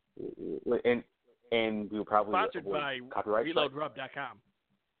hey, and we'll probably sponsored by copyright ReloadRub.com.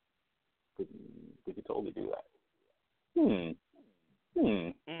 We could totally do that. We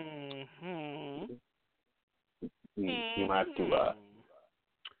might have to.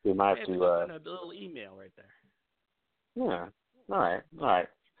 We might have to. Send a little email right there. Yeah. All right.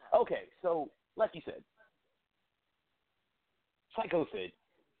 Okay, so like you said, Psycho Sid,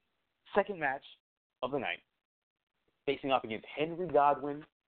 second match of the night, facing off against Henry Godwinn,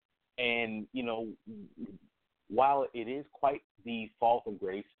 and while it is quite the fall from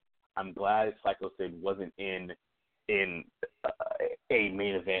grace, I'm glad Psycho Sid wasn't in a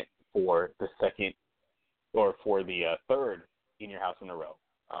main event for the second or for the third In Your House in a row.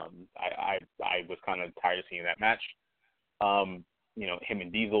 I was kind of tired of seeing that match. Him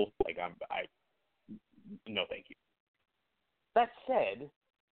and Diesel, no, thank you. That said,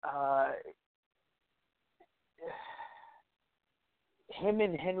 him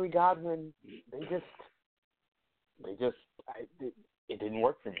and Henry Godwinn, it didn't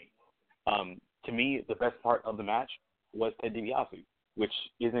work for me. To me, the best part of the match was Ted DiBiase, which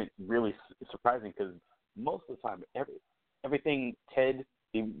isn't really surprising because most of the time, everything Ted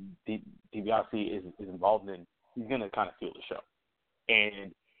DiBiase is involved in, he's gonna kind of steal the show,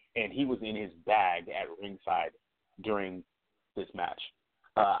 and he was in his bag at ringside during this match.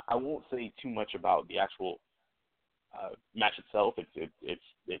 I won't say too much about the actual match itself.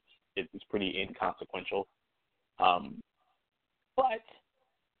 It's pretty inconsequential. But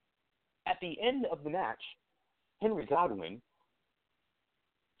at the end of the match, Henry Godwinn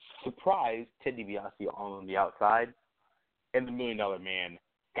surprised Ted DiBiase on the outside, and the $1 Million Man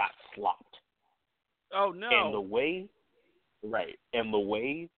got slopped. Oh no! And the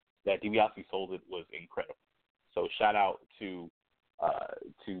way that DiBiase sold it was incredible. So shout out to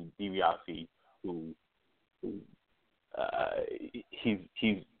DiBiase, who he's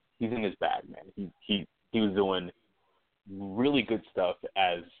in his bag, man. He was doing really good stuff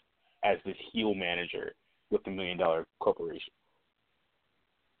as this heel manager with the $1 Million Corporation.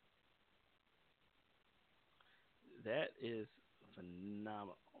 That is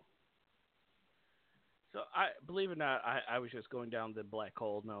phenomenal. So, believe it or not, I was just going down the black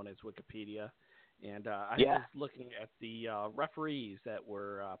hole known as Wikipedia, and I was looking at the referees that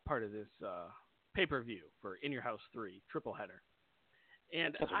were part of this pay-per-view for In Your House 3 triple header.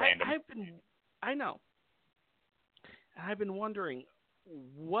 And I've been wondering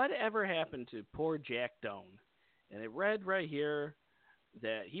whatever happened to poor Jack Doan. And it read right here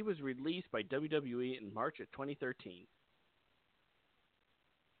that he was released by WWE in March of 2013.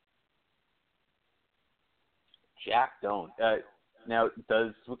 Jack Doan. Now,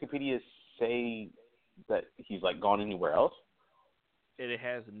 does Wikipedia say that he's gone anywhere else? It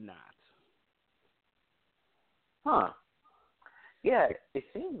has not. Huh. Yeah, it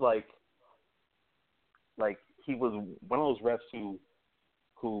seems like he was one of those refs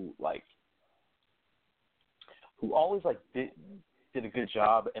who always did a good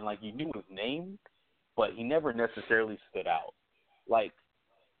job, and you knew his name, but he never necessarily stood out.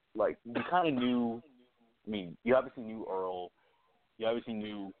 You kind of knew. I mean, you obviously knew Earl. You obviously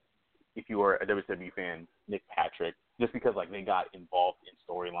knew, if you were a WWE fan, Nick Patrick, just because they got involved in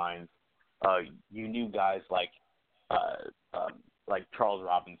storylines. You knew guys like Charles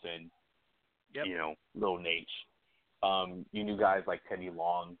Robinson. Yep. Lil Nate. You knew guys like Teddy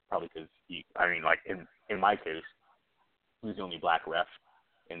Long, probably because in my case, he was the only black ref,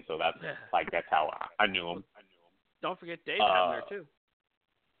 and so that's that's how I knew him. Don't forget Dave Hebner too.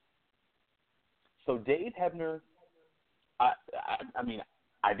 So Dave Hebner,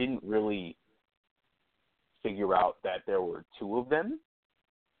 I didn't really figure out that there were two of them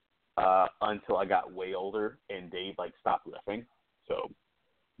until I got way older and Dave stopped reffing. So,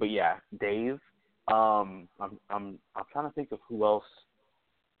 but yeah, Dave. I'm trying to think of who else.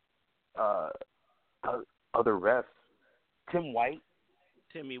 Other refs. Tim White.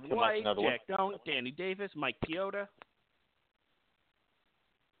 Timmy White, Jack Doan, Danny Davis, Mike Chioda.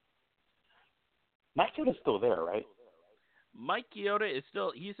 Mike Chioda's still there, right? Mike Chioda is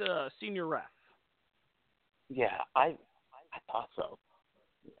he's a senior ref. Yeah, I thought so.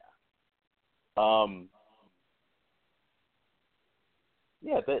 Yeah.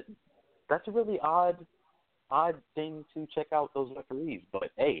 Yeah, that's a really odd thing to check out those referees,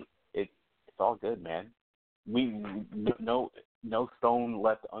 but hey, it's all good, man. We no stone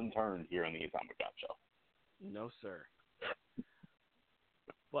left unturned here on the Atomic Drop Show. No, sir.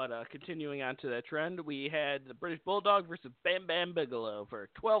 But continuing on to that trend, we had the British Bulldog versus Bam Bam Bigelow for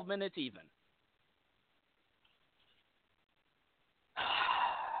 12 minutes even.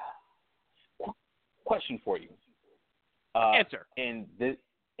 Question for you. Answer. And this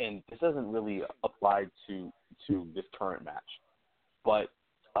doesn't really apply to this current match, but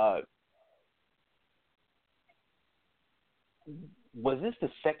was this the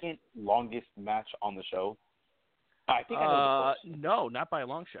second longest match on the show? I think I know the first. No, not by a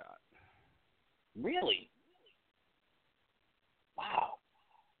long shot. Really? Wow.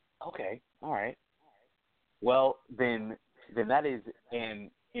 Okay. All right. Well, then that is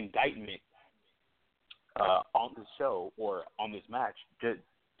an indictment on the show or on this match, just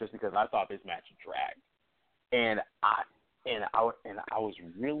because I thought this match dragged, and I was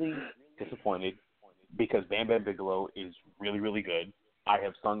really disappointed because Bam Bam Bigelow is really, really good. I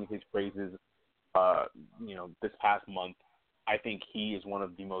have sung his praises, this past month. I think he is one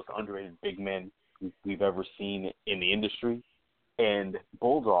of the most underrated big men we've ever seen in the industry. And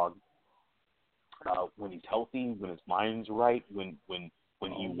Bulldog, when he's healthy, when his mind's right, when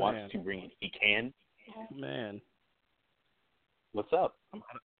he wants to bring it, he can. Oh, man. What's up?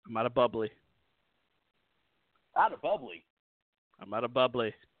 I'm out of Bubbly. Out of Bubbly? I'm out of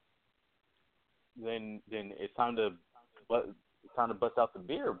Bubbly. Then it's time to bust out the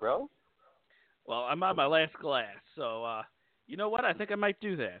beer, bro. Well, I'm on my last glass, so you know what? I think I might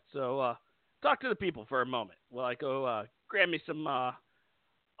do that. So talk to the people for a moment while I go grab me some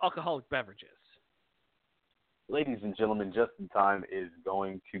alcoholic beverages. Ladies and gentlemen, Justin Time is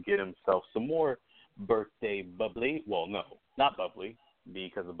going to get himself some more birthday bubbly. Well, no, not bubbly,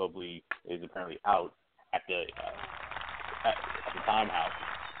 because the bubbly is apparently out at the Time House.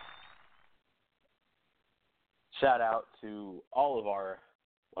 Shout out to all of our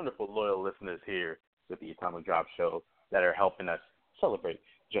wonderful loyal listeners here at the Atomic Drop Show that are helping us celebrate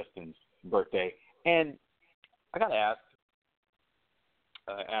Justin's birthday. And I gotta ask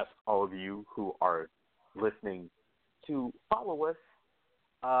all of you who are listening to follow us,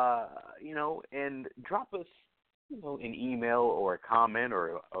 and drop us, an email or a comment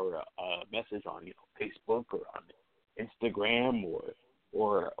or a message on, Facebook or on Instagram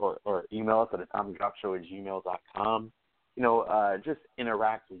or email us at atomicdropshow@gmail.com. Just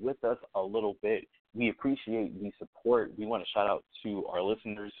interact with us a little bit. We appreciate the support. We want to shout out to our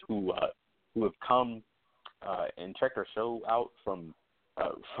listeners who have come and checked our show out from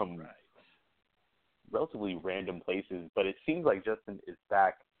relatively random places, but it seems like Justin is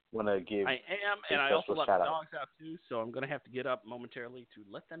back. Want to give I am, and I also let the dogs out too, so I'm going to have to get up momentarily to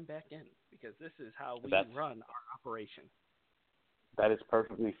let them back in because this is how we run our operation. That is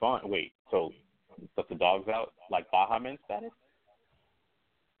perfectly fine. Wait, so let the dogs out like Baja Men status?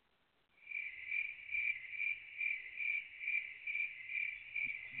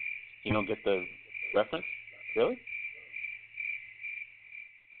 You don't get the reference? Really?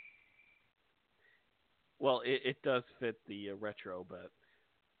 Well, it does fit the retro, but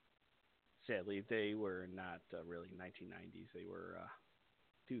sadly they were not really 1990s. They were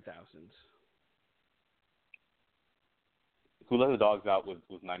 2000s. Who Let the Dogs Out was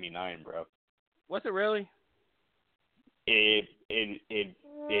 99, bro. Was it really? It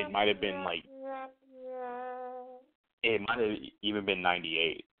might have been like, it might have even been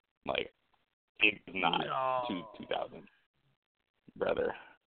 98. Like, it's not 2000. Brother.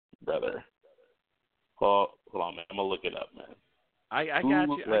 Hold on, man. I'm going to look it up, man. I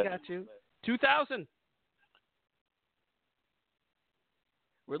got you. 2000.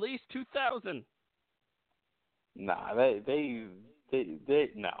 Release 2000. Nah, they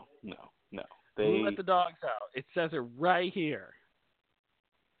no. Who Let the Dogs Out? It says it right here.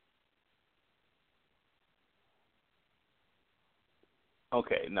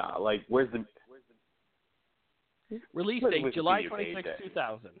 Okay, nah, like, where's the... Release date, July 26,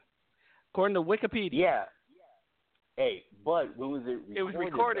 2000. According to Wikipedia. Yeah. Hey, but when was it recorded? It was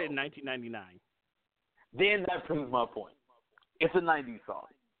recorded in 1999. Then that proves my point. It's a 90s song.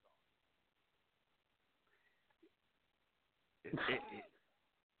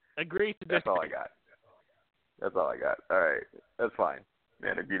 Agree to disagree. That's all I got. All right. That's fine.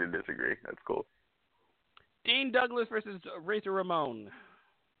 Man, agree to disagree. That's cool. Dean Douglas versus Razor Ramon.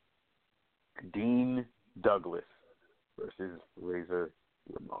 Dean Douglas versus Razor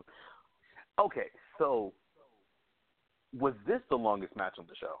Ramon. Okay, so was this the longest match on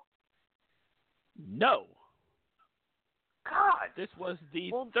the show? No. God. This was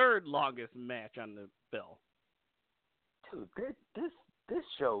the third longest match on the bill. Dude, this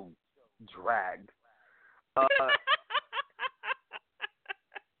show dragged.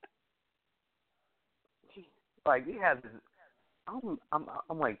 Like, we had this. I'm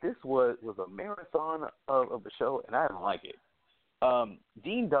like, this was a marathon of the show, and I didn't like it.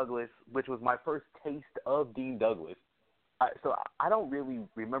 Dean Douglas, which was my first taste of Dean Douglas, so I don't really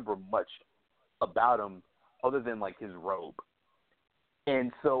remember much about him other than like his robe.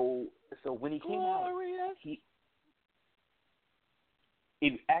 And so when he came out,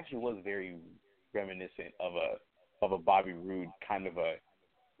 it actually was very reminiscent of of a Bobby Roode kind of a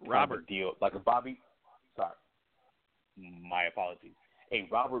deal, like a Bobby. Sorry, my apologies. A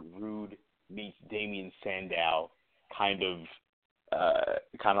Robert Roode meets Damian Sandow kind of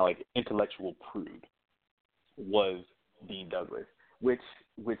like intellectual prude was Dean Douglas, which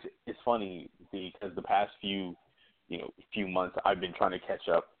is funny because the past few months I've been trying to catch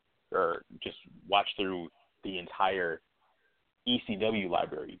up or just watch through the entire ECW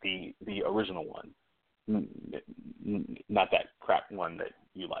library, the original one, not that crap one that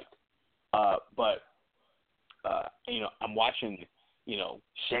you liked, but I'm watching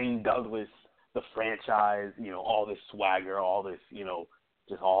Shane Douglas, the franchise, all this swagger, all this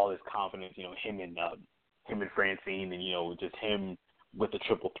just all this confidence, him and Francine, and just him with the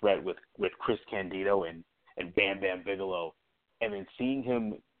triple threat with Chris Candido and Bam Bam Bigelow, and then seeing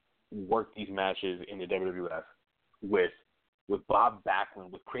him work these matches in the WWF with Bob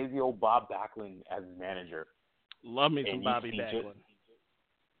Backlund, with crazy old Bob Backlund as his manager. Love me some Bobby Backlund.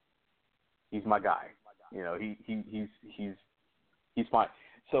 He's my guy. He's fine.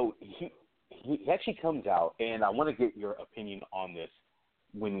 So he actually comes out, and I want to get your opinion on this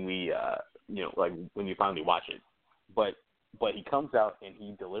when we when you finally watch it. But he comes out and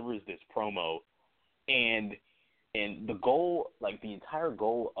he delivers this promo, and the goal, like the entire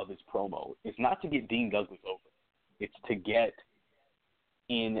goal of his promo, is not to get Dean Douglas over. It's to get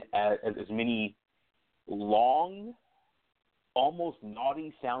in as many long, almost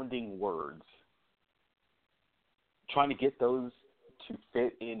naughty sounding words, trying to get those to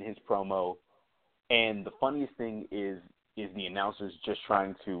fit in his promo. And the funniest thing is the announcers just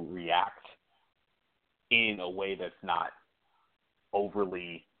trying to react in a way that's not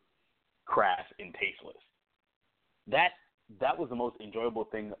overly crass and tasteless. That was the most enjoyable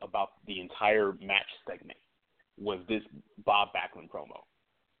thing about the entire match segment, was this Bob Backlund promo.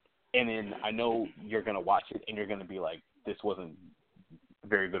 And then I know you're going to watch it and you're going to be like, this wasn't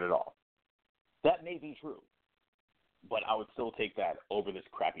very good at all. That may be true, but I would still take that over this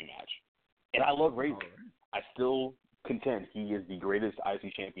crappy match. And I love Razor. I still contend he is the greatest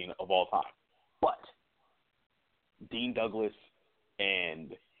IC champion of all time. But Dean Douglas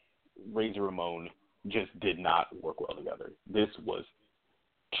and Razor Ramon just did not work well together. This was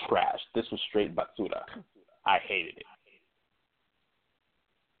trash. This was straight basura. I hated it.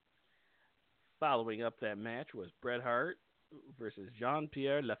 Following up that match was Bret Hart versus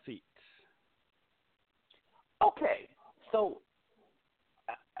Jean-Pierre Lafitte. Okay, so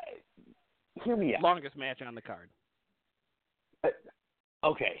hear me out. Longest match on the card.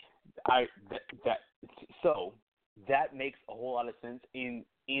 Okay, so that makes a whole lot of sense in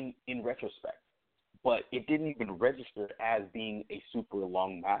retrospect, but it didn't even register as being a super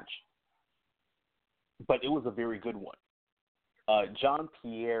long match. But it was a very good one.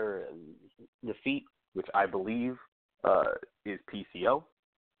 Jean-Pierre Lafitte, which I believe is PCO,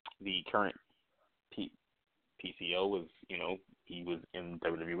 the current PCO was, he was in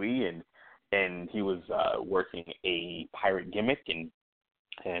WWE and he was working a pirate gimmick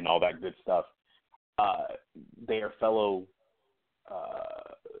and all that good stuff. They are fellow.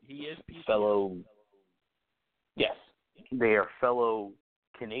 He is PCO. Fellow. Yes, they are fellow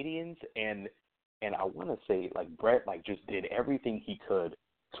Canadians, and I want to say like Bret just did everything he could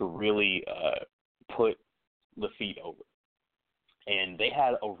to really put Lafitte over, and they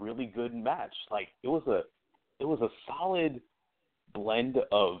had a really good match. Like it was a solid blend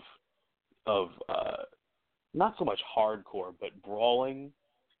of not so much hardcore but brawling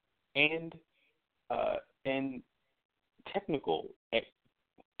and technical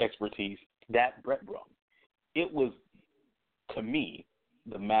expertise that Bret brought. It was, to me,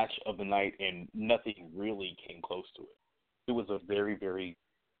 the match of the night, and nothing really came close to it. It was a very, very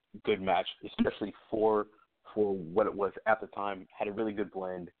good match, especially for what it was at the time. Had a really good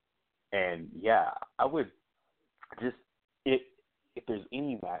blend, and yeah, I would just if there's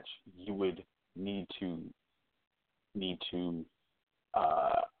any match you would need to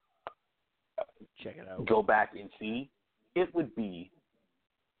check it out, go back and see, it would be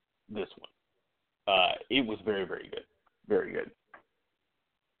this one. It was very, very good, very good.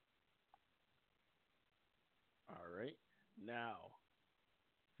 All right, now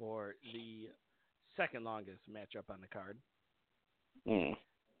for the second longest matchup on the card.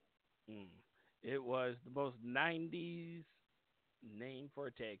 It was the most 90s name for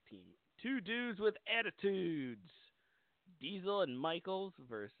a tag team. Two dudes with attitudes. Diesel and Michaels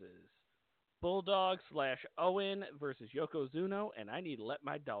versus Bulldog / Owen versus Yokozuna, and I Need to Let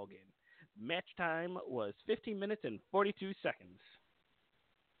My Dog In. Match time was 15 minutes and 42 seconds.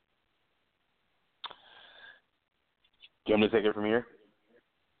 Do you want me to take it from here?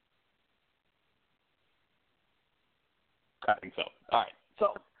 I think so. All right.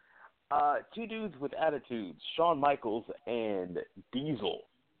 So, two dudes with attitudes, Shawn Michaels and Diesel,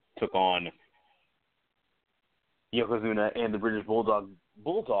 took on Yokozuna and the British Bulldog,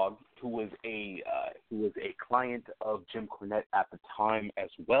 who was a client of Jim Cornette at the time as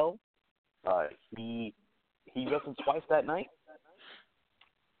well. He wrestled twice that night,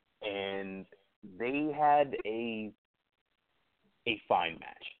 and they had a fine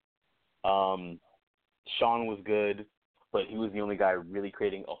match. Shawn was good, but he was the only guy really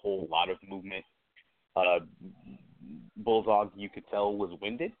creating a whole lot of movement. Bulldog, you could tell, was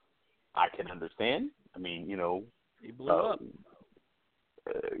winded. I can understand. I mean, he blew up.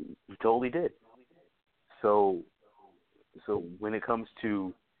 He totally did. So when it comes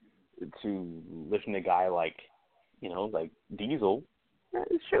to lifting a guy like Diesel,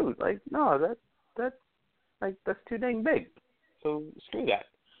 shoot, no, that's too dang big. So screw that.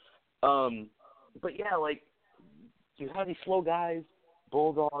 But yeah, you have these slow guys,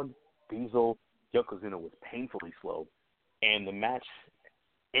 Bulldog, Diesel, Yokozuna was painfully slow, and the match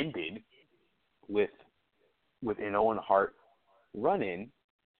ended with an Owen Hart run-in,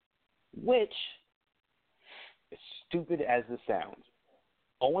 which, as stupid as this sounds,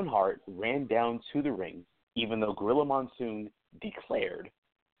 Owen Hart ran down to the ring, even though Gorilla Monsoon declared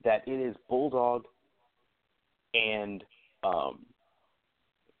that it is Bulldog and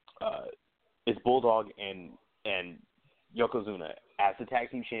Yokozuna as the tag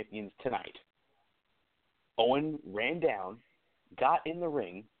team champions tonight. Owen ran down, got in the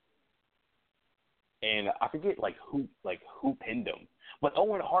ring, and I forget who pinned him, but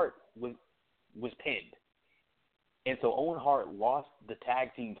Owen Hart was pinned, and so Owen Hart lost the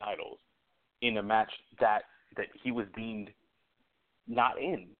tag team titles in a match that he was deemed not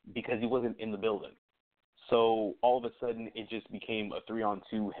in because he wasn't in the building. So all of a sudden it just became a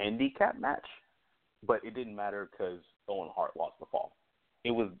 3-on-2 handicap match, but it didn't matter because Owen Hart lost the fall.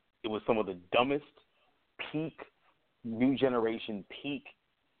 It was some of the dumbest, peak new generation, peak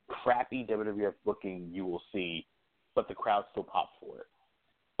crappy WWF booking you will see, but the crowd still popped for it.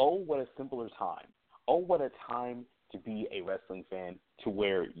 Oh, what a simpler time. Oh, what a time to be a wrestling fan, to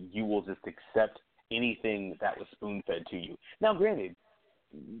where you will just accept anything that was spoon-fed to you. Now, granted,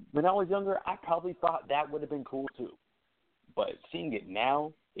 when I was younger, I probably thought that would have been cool too. But seeing it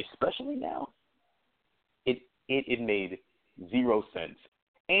now, especially now, it made zero sense.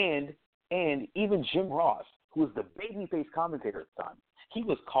 And even Jim Ross, who was the babyface commentator at the time, he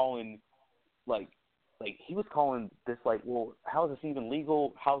was calling this well, how is this even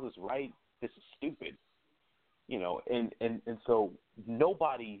legal? How is this right? This is stupid. And so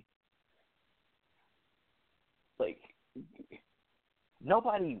nobody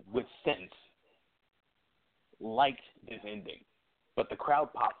with sense liked this ending, but the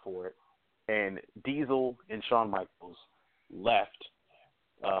crowd popped for it, and Diesel and Shawn Michaels left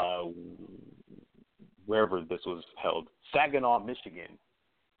wherever this was held, Saginaw, Michigan,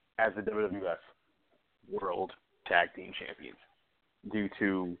 as the WWF World Tag Team Champions due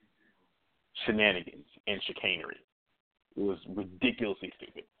to shenanigans and chicanery. It was ridiculously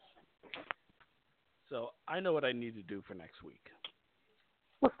stupid. So I know what I need to do for next week.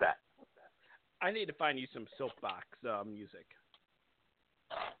 What's that? I need to find you some soapbox music.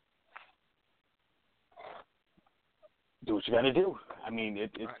 Do what you got to do. I mean,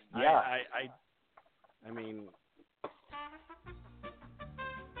 it's yeah. I mean,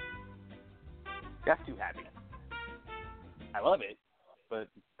 that's too happy. I love it, but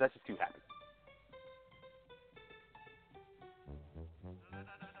that's just too happy.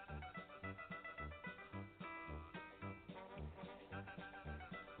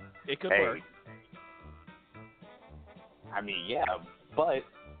 It could work. I mean, yeah, but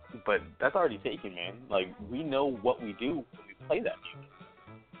that's already taken, man. We know what we do when we play that music.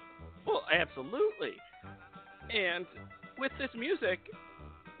 Well, absolutely. And with this music,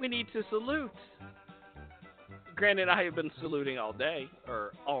 we need to salute. Granted, I have been saluting all day,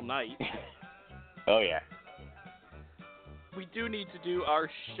 or all night. Oh, yeah. We do need to do our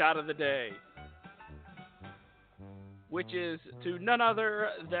shot of the day, which is to none other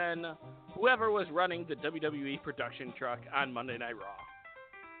than whoever was running the WWE production truck on Monday Night Raw.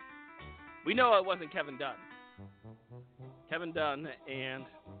 We know it wasn't Kevin Dunn. Kevin Dunn and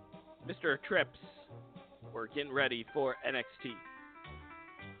Mr. Trips were getting ready for NXT.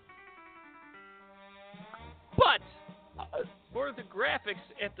 But for the graphics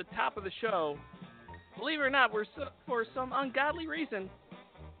at the top of the show, believe it or not, were for some ungodly reason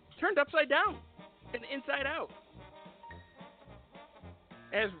turned upside down and inside out.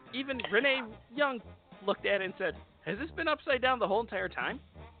 As even Renee Young looked at it and said, "Has this been upside down the whole entire time?"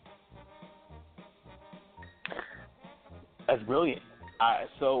 That's brilliant.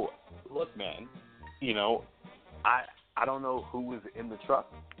 So, look, man, you know, I don't know who was in the truck,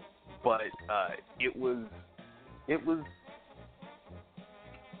 but it was, I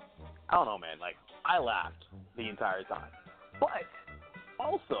don't know, man, like, I laughed the entire time. But,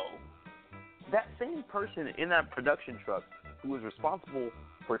 also, that same person in that production truck who was responsible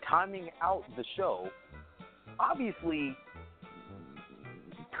for timing out the show obviously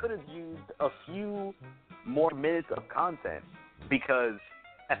could have used a few more minutes of content, because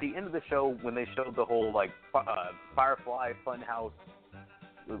at the end of the show, when they showed the whole like Firefly Funhouse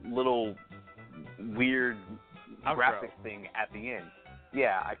little weird graphic thing at the end,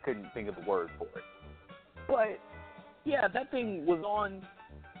 yeah, I couldn't think of the word for it. But yeah, that thing was on,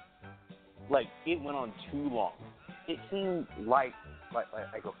 like, it went on too long. It seemed like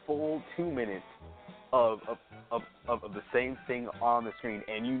a full 2 minutes of the same thing on the screen,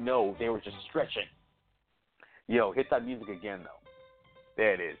 and you know they were just stretching. Yo, hit that music again, though.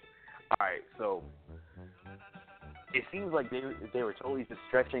 There it is. All right, so it seems like they were totally just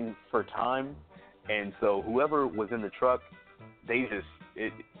stretching for time, and so whoever was in the truck, they just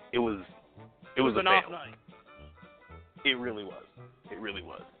it was an off night. It really was. It really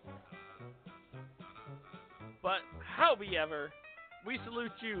was. But however, we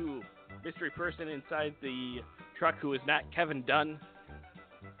salute you, mystery person inside the truck who is not Kevin Dunn.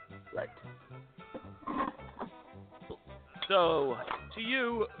 Right. So, to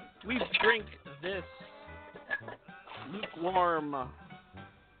you, we drink this lukewarm...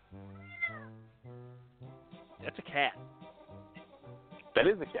 That's a cat. That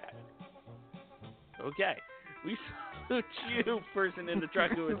is a cat. Okay. We salute you, person in the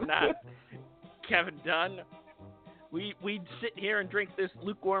truck who is not Kevin Dunn. We sit here and drink this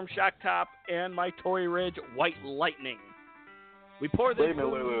lukewarm Shock Top and my Tory Ridge White Lightning. We pour this...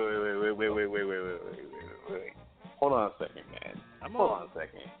 Wait. Hold on a second, man. Hold on a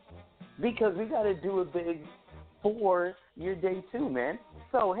second. Because we got to do a big for your day too, man.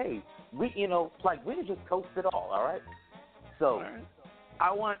 So, hey, we didn't just coast it all right? So, all right.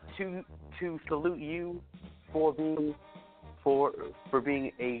 I want to salute you for being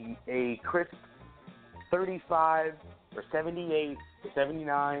a crisp 35 or 78 or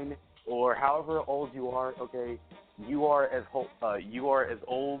 79 or however old you are, okay? You are as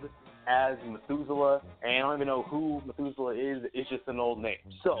old as Methuselah, and I don't even know who Methuselah is. It's just an old name.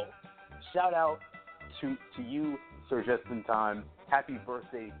 So, shout out to you, Sir Just in Time. Happy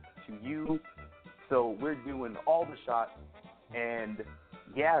birthday to you. So, we're doing all the shots, and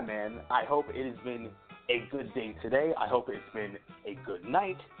yeah, man, I hope it has been a good day today. I hope it's been a good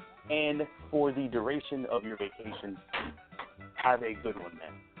night, and for the duration of your vacation, have a good one,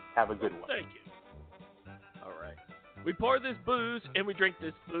 man. Have a good one. Thank you. All right. We pour this booze and we drink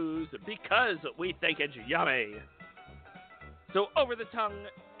this booze because we think it's yummy. So over the tongue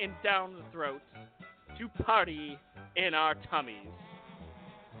and down the throat to party in our tummies.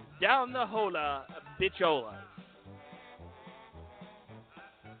 Down the hola, bitcholas.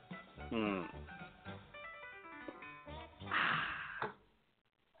 And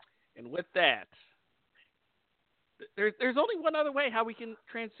with that, there's only one other way how we can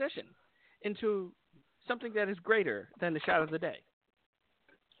transition into something that is greater than the shot of the day.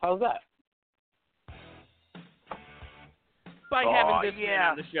 How's that? By having this man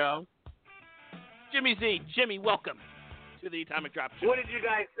on the show. Jimmy Z. Jimmy, welcome to the Atomic Drop Show. What did you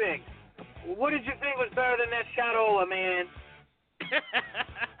guys think? What did you think was better than that Shotola, man?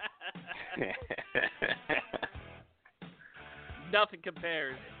 Nothing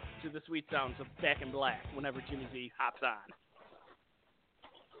compares to the sweet sounds of Back in Black whenever Jimmy Z hops on.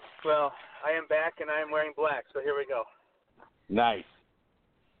 Well, I am back and I am wearing black, so here we go. Nice.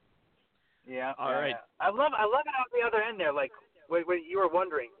 Yeah. All right. I love it on the other end there. Like, when you were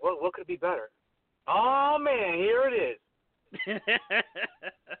wondering, what could be better? Oh man, here it is.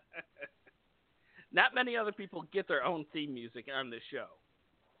 Not many other people get their own theme music on this show.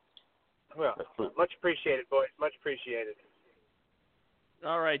 Well, much appreciated, boys. Much appreciated.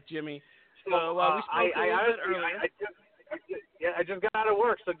 All right, Jimmy. So we spoke a little bit earlier. I just got out of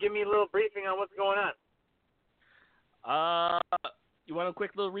work, so give me a little briefing on what's going on. You want a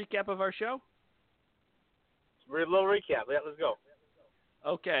quick little recap of our show? A little recap. Yeah, let's go.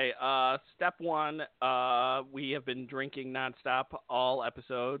 Okay. Step one, we have been drinking nonstop all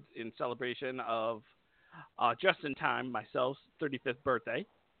episodes in celebration of Just in Time, myself's 35th birthday.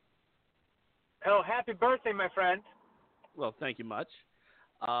 Oh, happy birthday, my friend. Well, thank you much.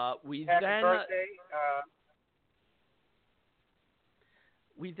 Happy birthday.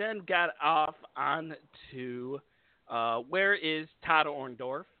 We then got off on to where is Todd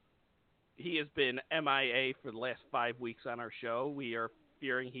Orndorff? He has been MIA for the last 5 weeks on our show. We are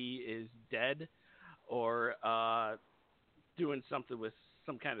fearing he is dead or doing something with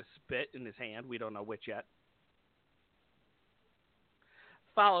some kind of spit in his hand. We don't know which yet.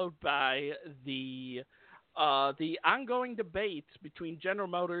 Followed by the ongoing debates between General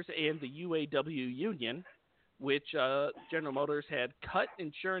Motors and the UAW union, which General Motors had cut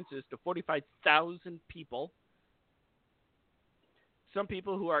insurances to 45,000 people. Some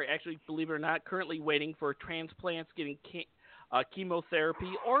people who are actually, believe it or not, currently waiting for transplants, getting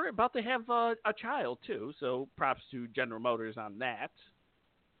chemotherapy, or about to have a child, too. So props to General Motors on that.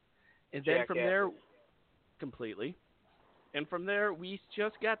 And then from there, completely. And from there, we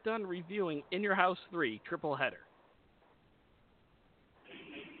just got done reviewing In Your House 3, triple header.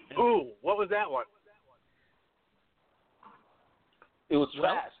 Ooh, what was that one? It was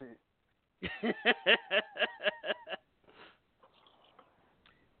trash.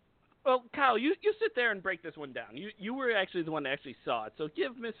 Well, Kyle, you sit there and break this one down. You were actually the one that actually saw it. So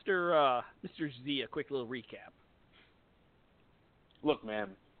give Mr. Z a quick little recap. Look,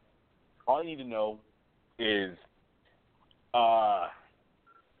 man, all you need to know is,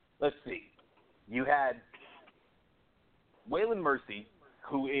 let's see. You had Waylon Mercy,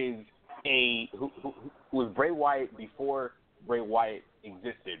 who was Bray Wyatt before Bray Wyatt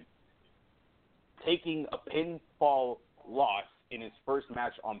existed, taking a pinfall loss in his first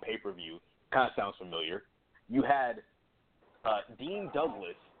match on pay-per-view. Kind of sounds familiar. You had Dean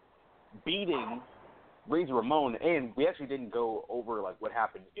Douglas beating Razor Ramon, and we actually didn't go over what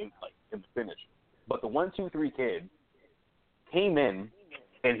happened in the finish. But the 1-2-3 Kid came in,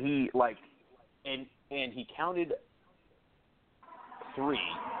 and he and he counted 3,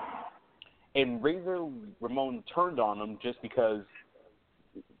 and Razor Ramon turned on him just because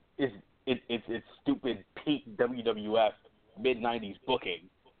it's stupid peak WWF mid-90s booking.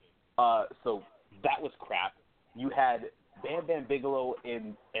 So that was crap. You had Bam Bam Bigelow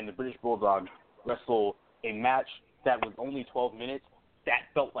and the British Bulldog wrestle a match that was only 12 minutes. That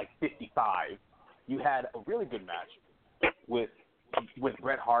felt like 55. You had a really good match with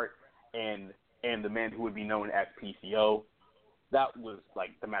Bret Hart and the man who would be known as PCO. That was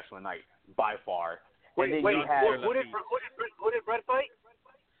the match of the night by far. Who did Bret fight?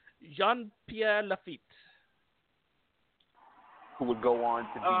 Jean-Pierre Lafitte. Who would go on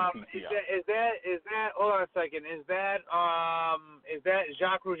to be PCO. Is that hold on a second, is that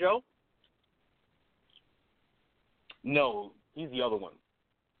Jacques Rougeau? No, he's the other one.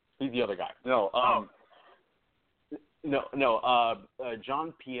 He's the other guy.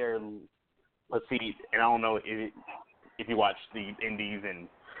 Jean-Pierre, let's see, and I don't know if you watch the Indies and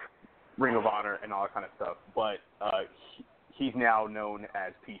Ring of Honor and all that kind of stuff, but he's now known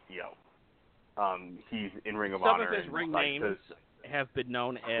as PCO. He's in Ring of Honor. Some of his ring names have been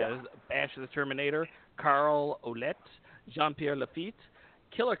known as Bash the Terminator, Carl Ouellet, Jean-Pierre Lafitte,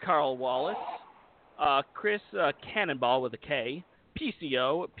 Killer Carl Wallace, Chris Cannonball with a K,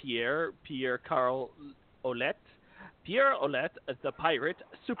 PCO, Pierre Carl Ouellet, Pierre Ouellet, the Pirate,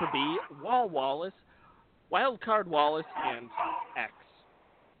 Super B, Wall Wallace, Wildcard Wallace, and X.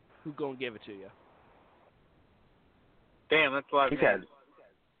 Who gonna give it to you? Damn, that's a lot of names.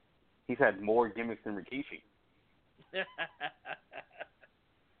 He's had more gimmicks than Rikishi.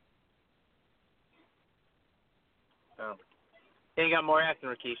 Oh. He ain't got more ass than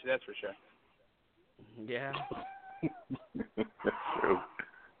Rikishi, that's for sure. Yeah. True.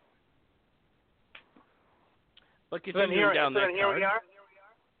 But continuing down that here card. we are.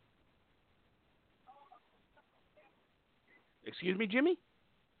 Excuse me, Jimmy?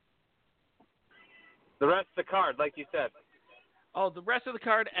 The rest of the card, like you said. Oh, the rest of the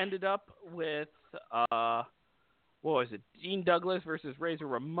card ended up with, what was it? Dean Douglas versus Razor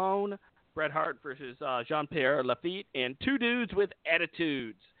Ramon, Bret Hart versus Jean-Pierre Lafitte, and two dudes with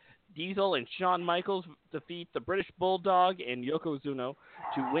attitudes. Diesel and Shawn Michaels defeat the British Bulldog and Yokozuna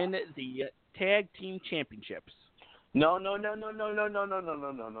to win the Tag Team Championships. No.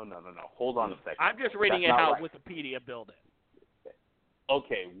 Hold on a second. I'm just reading That's it how right. Wikipedia built it.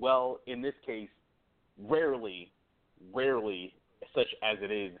 Okay, well, in this case, rarely, such as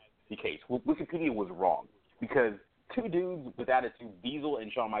it is the case, Wikipedia was wrong because two dudes with attitude, Diesel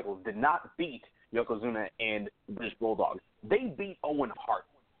and Shawn Michaels, did not beat Yokozuna and the British Bulldog. They beat Owen Hart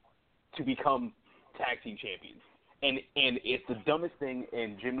to become tag team champions, and it's the dumbest thing.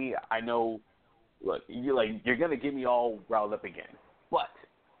 And Jimmy, I know, look, you're gonna get me all riled up again, but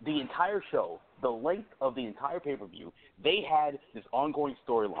the entire show, the length of the entire pay-per-view, they had this ongoing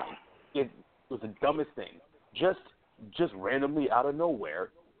storyline. It was the dumbest thing. Just randomly out of nowhere,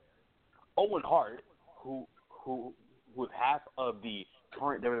 Owen Hart, who was half of the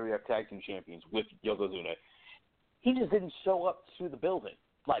current WWF Tag Team Champions with Yokozuna, he just didn't show up to the building.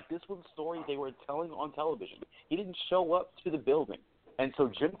 Like, this was a story they were telling on television. He didn't show up to the building. And so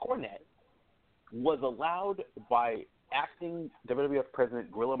Jim Cornette was allowed by acting WWF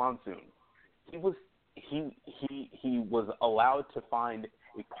President Gorilla Monsoon. He was allowed to find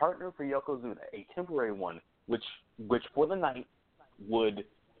a partner for Yokozuna, a temporary one, which for the night would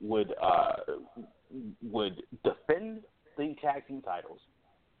defend the tag team titles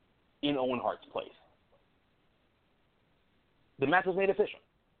in Owen Hart's place. The match was made official.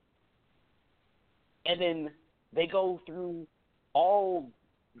 And then they go through all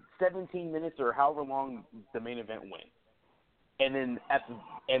 17 minutes or however long the main event went. And then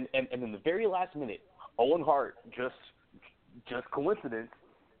and in the very last minute, Owen Hart just coincidence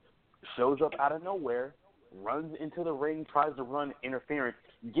shows up out of nowhere, runs into the ring, tries to run interference,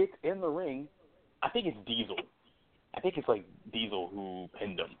 gets in the ring. I think it's Diesel. I think it's like Diesel who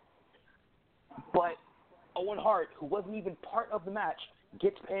pinned him. But Owen Hart, who wasn't even part of the match,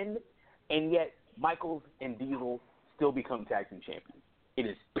 gets pinned, and yet Michaels and Diesel still become tag team champions. It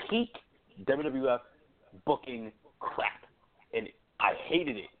is peak WWF booking crap, and I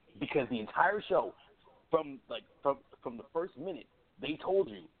hated it because the entire show, from the first minute, they told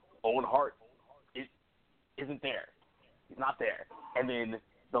you Owen Hart isn't there. He's not there. And then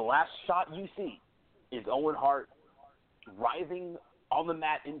the last shot you see is Owen Hart writhing on the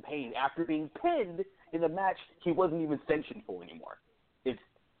mat in pain after being pinned in a match he wasn't even sanctioned for anymore.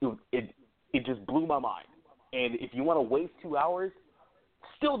 It just blew my mind. And if you want to waste 2 hours,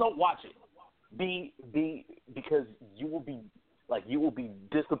 still don't watch it. Because you will be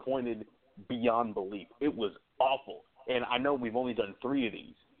disappointed beyond belief. It was awful. And I know we've only done 3 of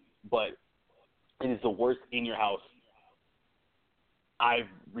these, but it is the worst In Your House I've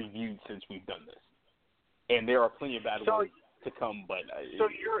reviewed since we've done this. And there are plenty of bad ones to come, but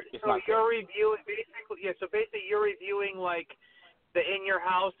you're reviewing basically. So basically, you're reviewing like the In Your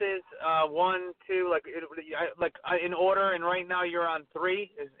Houses 1, 2, like in order. And right now you're on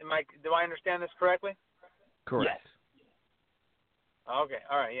 3. Do I understand this correctly? Correct. Yes. Okay.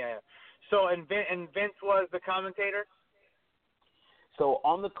 All right. Yeah. So and Vince was the commentator. So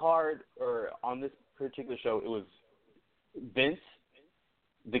on the card or on this particular show, it was Vince,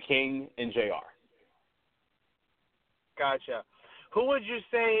 the King, and JR. Gotcha. Who would you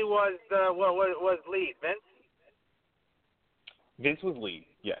say was was lead? Vince? Vince was lead.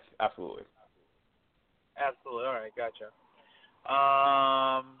 Yes, absolutely. Absolutely. All right. Gotcha.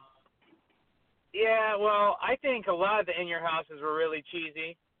 Yeah. Well, I think a lot of the In Your Houses were really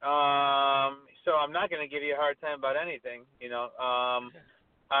cheesy. So I'm not going to give you a hard time about anything.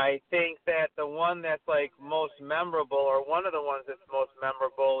 I think that the one that's like most memorable, or one of the ones that's most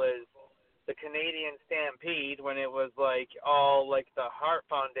memorable, is the Canadian Stampede, when it was like all like the Hart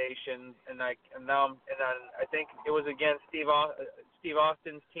Foundation, and I think it was against Steve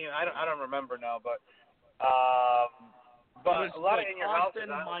Austin's team. I don't remember now, but a lot of In Your Houses.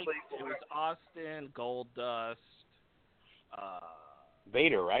 It was Austin, Goldust,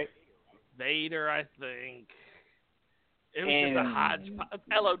 Vader, right? Vader, I think. It was just a hodgepodge.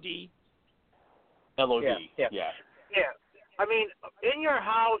 LOD. Yeah. I mean, In Your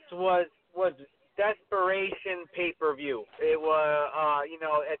House was desperation pay-per-view. It was,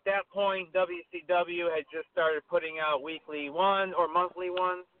 at that point, WCW had just started putting out weekly ones or monthly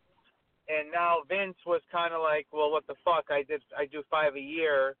ones, and now Vince was kind of like, well, what the fuck? I do 5 a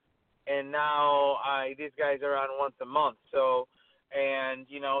year, and now these guys are on once a month. So, and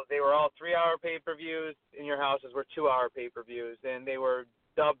they were all 3-hour pay-per-views. In Your Houses were 2-hour pay-per-views, and they were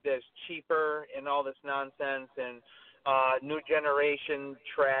dubbed as cheaper and all this nonsense and new generation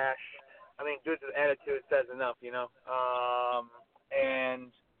trash. I mean, dude's attitude says enough,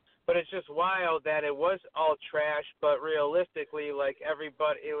 but it's just wild that it was all trash, but realistically, like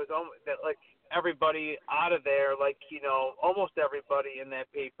everybody, it was almost that like everybody out of there, like almost everybody in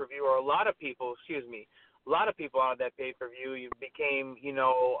that pay-per-view, or a lot of people out of that pay-per-view became, they're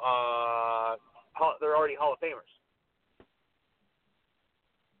already Hall of Famers.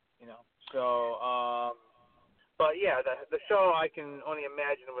 So. But yeah, the show I can only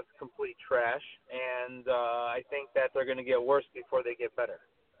imagine was complete trash, and I think that they're going to get worse before they get better.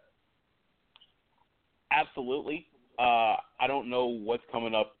 Absolutely. I don't know what's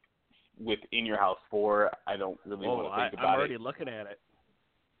coming up with In Your House 4. I don't really want to think about it. I'm already looking at it.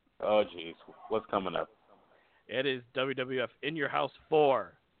 Oh, jeez. What's coming up? It is WWF In Your House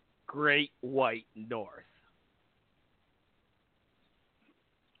 4, Great White North.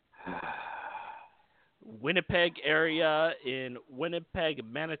 Winnipeg area in Winnipeg,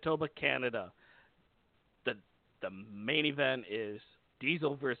 Manitoba, Canada. The main event is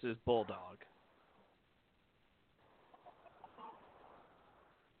Diesel versus Bulldog.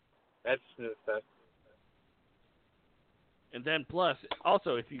 That's smooth stuff. And then plus,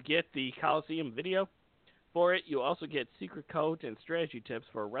 also, if you get the Coliseum video for it, you also get secret codes and strategy tips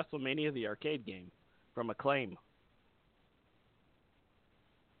for WrestleMania the arcade game from Acclaim.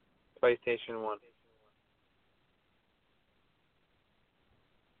 PlayStation 1.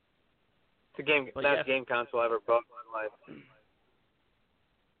 It's a game, best game console I ever bought in my life.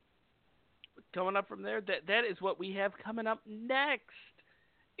 Coming up from there, that is what we have coming up next.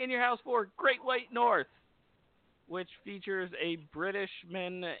 In Your House for Great White North, which features a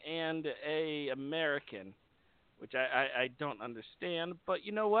Britishman and a American, which I don't understand. But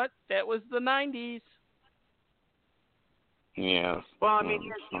you know what? That was the 90s. Yeah. Well, I mean,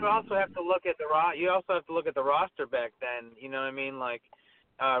 you also have to look at the roster back then. You know what I mean? Like,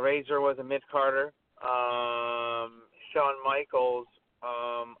 Razor was a mid-carder. Shawn Michaels,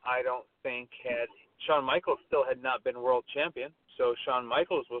 I don't think Shawn Michaels still had not been world champion, so Shawn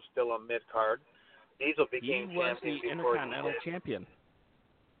Michaels was still a mid-card. Diesel became champion the before Intercontinental champion.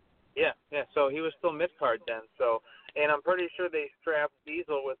 Yeah. So he was still mid-card then. So, and I'm pretty sure they strapped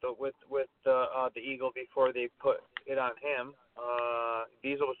Diesel with the Eagle before they put it on him.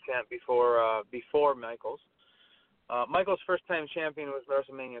 Diesel was champ before Michaels. Michaels' first-time champion was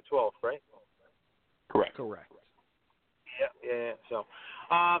WrestleMania 12, right? Correct. Yeah. So,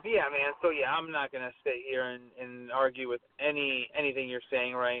 man. So, I'm not gonna sit here and argue with anything you're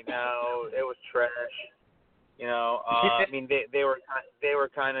saying right now. It was trash. You know, I mean, they were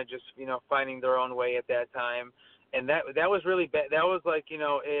kind of just finding their own way at that time, and that was really bad. That was like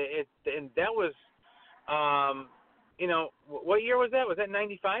and that was what year was that? Was that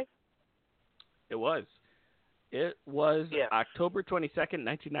 95? It was. October 22nd,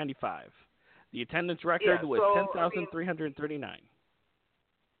 1995. The attendance record was 10,339.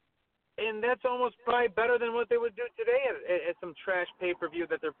 And that's almost probably better than what they would do today at some trash pay-per-view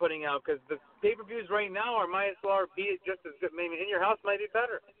that they're putting out, because the pay-per-views right now might as well be just as good. Maybe In Your House might be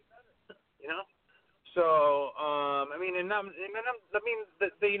better, So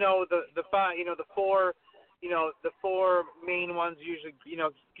the four main ones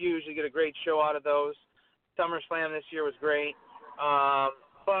usually get a great show out of those. SummerSlam this year was great,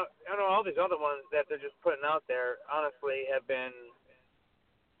 but all these other ones that they're just putting out there honestly have been.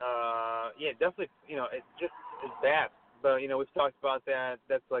 Definitely, it just is bad. But, we've talked about that.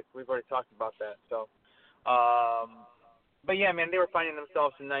 That's like, we've already talked about that. So, but yeah, man, they were finding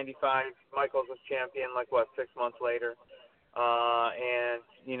themselves in 95. Michaels was champion, 6 months later. And,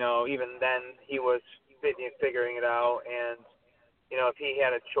 even then he was figuring it out. And, if he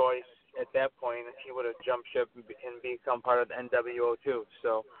had a choice at that point, he would have jumped ship and become part of the NWO too.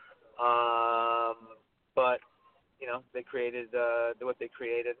 So, but, they created what they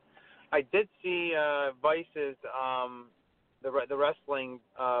created. I did see Vice's the wrestling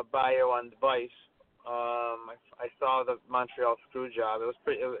bio on Vice. I saw the Montreal Screwjob. It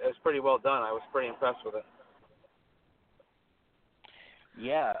was pretty well done. I was pretty impressed with it.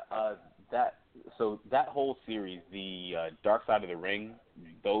 Yeah, that whole series, the Dark Side of the Ring,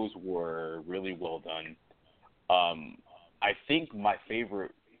 those were really well done. I think my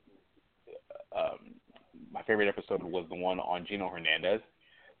favorite episode was the one on Gino Hernandez,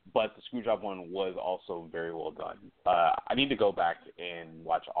 but the Screwjob one was also very well done. I need to go back and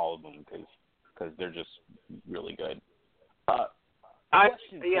watch all of them because they're just really good.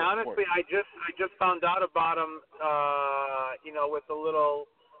 Honestly, I just found out about them, with the little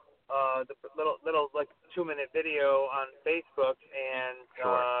 2-minute video on Facebook, and sure.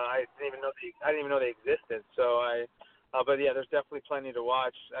 I didn't even know they existed. So but yeah, there's definitely plenty to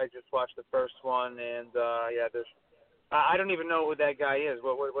watch. I just watched the first one, and I don't even know who that guy is.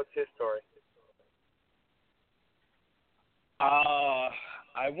 What's his story?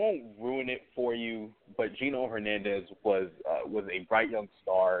 I won't ruin it for you, but Gino Hernandez was a bright young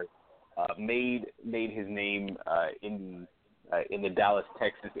star, made his name in the Dallas,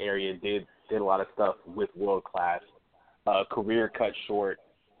 Texas area. Did a lot of stuff with World Class. Career cut short,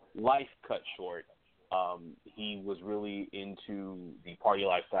 life cut short. He was really into the party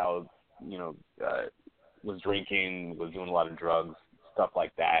lifestyle. Was drinking, was doing a lot of drugs, stuff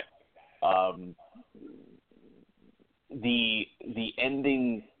like that. The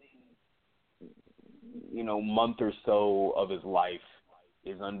ending, month or so of his life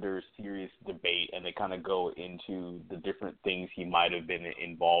is under serious debate, and they kind of go into the different things he might have been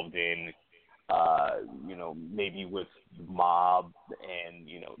involved in, maybe with the mob and,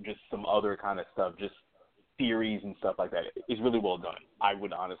 just some other kind of stuff, just theories and stuff like that. It's really well done. I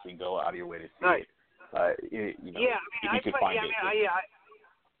would honestly go out of your way to see it. You know, Yeah, if you could find it.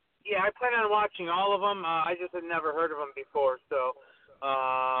 I plan on watching all of them. I just had never heard of them before, so.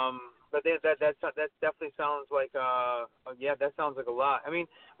 But that definitely sounds like that sounds like a lot. I mean,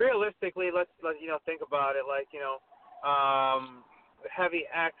 realistically, let's think about it. Like heavy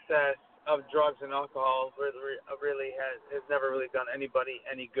access of drugs and alcohol really has never really done anybody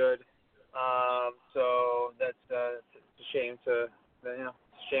any good. So that's it's a shame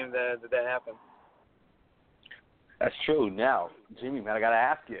that happened. That's true. Now, Jimmy, man, I gotta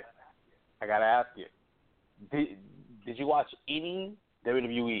ask you. Did you watch any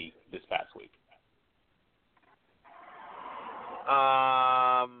WWE this past week?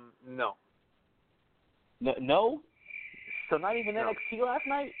 No. No? So not even NXT last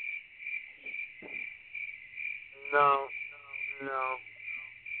night? No.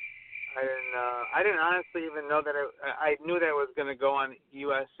 I didn't honestly even know that I knew that it was going to go on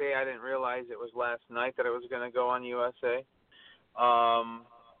USA. I didn't realize it was last night that it was going to go on USA.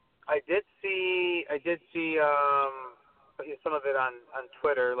 I did see some of it on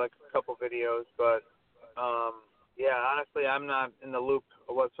Twitter, like a couple videos, but honestly, I'm not in the loop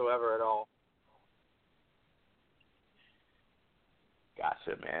whatsoever at all.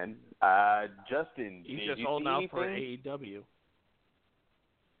 Gotcha, man. Justin, he's did just you holding see out anything? for AEW.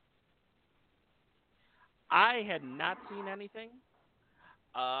 I had not seen anything.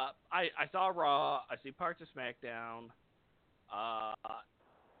 I saw Raw. I see parts of SmackDown.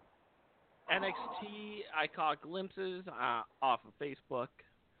 NXT, I caught glimpses off of Facebook.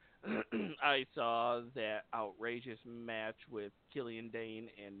 I saw that outrageous match with Killian Dane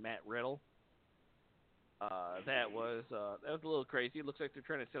and Matt Riddle. That was a little crazy. It looks like they're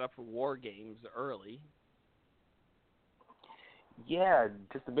trying to set up for War Games early. Yeah,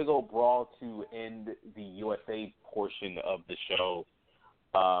 just a big old brawl to end the USA portion of the show.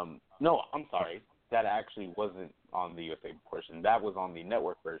 No, I'm sorry. That actually wasn't on the USA portion. That was on the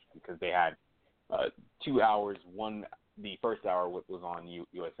network version because they had 2 hours. The first hour was on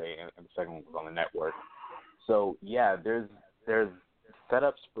USA, and the second one was on the network. So yeah, there's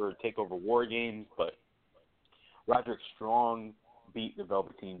setups for Takeover War Games, but Roderick Strong beat the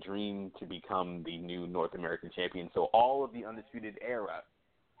Velveteen Dream to become the new North American champion. So all of the Undisputed Era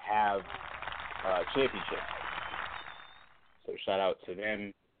have championships. So shout out to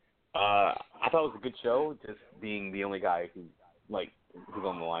them. I thought it was a good show, just being the only guy who's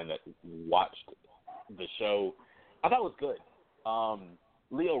on the line that watched the show. I thought it was good.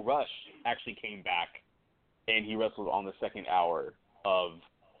 Leo Rush actually came back, and he wrestled on the second hour of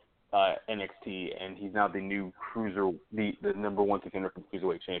NXT, and he's now the new the number one contender for the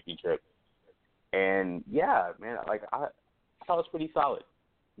Cruiserweight Championship. And yeah, man, I thought it was pretty solid.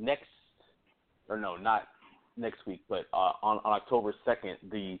 Not next week, but on October 2nd,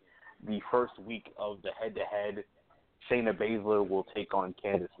 the first week of the head-to-head, Shayna Baszler will take on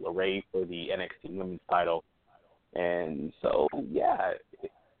Candice LeRae for the NXT Women's title. And so, yeah,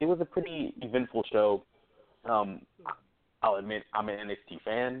 it was a pretty eventful show. I'll admit I'm an NXT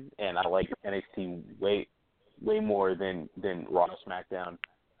fan, and I like NXT way more than Raw or SmackDown.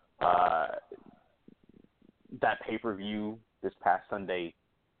 That pay-per-view this past Sunday,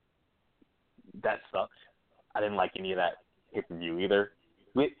 that sucked. I didn't like any of that pay-per-view either.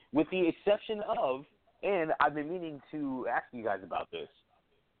 With the exception of, and I've been meaning to ask you guys about this,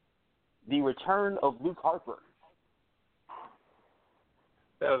 the return of Luke Harper.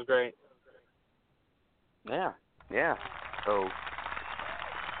 That was great. Yeah. So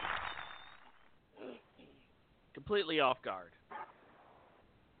Completely off guard.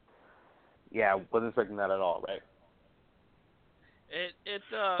 Yeah, wasn't expecting that at all, right?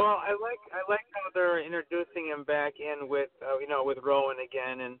 Well, I like how they're introducing him back in with with Rowan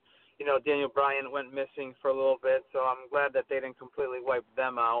again, and Daniel Bryan went missing for a little bit, so I'm glad that they didn't completely wipe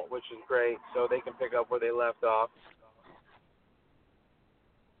them out, which is great, so they can pick up where they left off.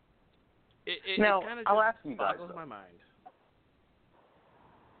 Now, it kind of I'll ask you guys. boggles my mind.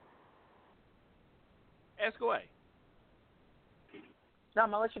 Ask away. No, I'm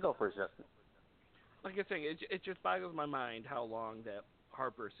gonna let you go first, Justin. Like I say, it just boggles my mind how long that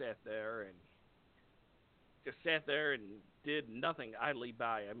Harper sat there and did nothing idly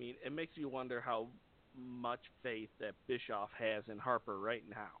by. I mean, it makes you wonder how much faith that Bischoff has in Harper right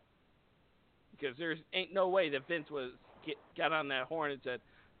now. Because there ain't no way that Vince got on that horn and said,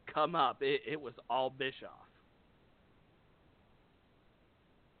 "Come up." It was all Bischoff.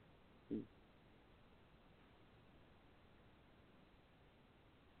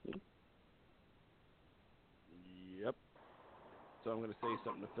 Yep. So I'm going to say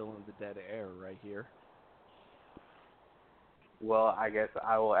something to fill in the dead air right here. Well, I guess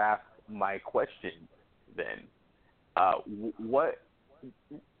I will ask my question then, what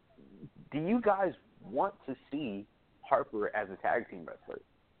do you guys want to see Harper as a tag team wrestler?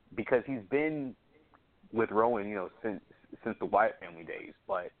 Because he's been with Rowan, since the Wyatt family days,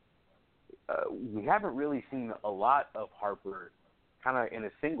 but we haven't really seen a lot of Harper kind of in a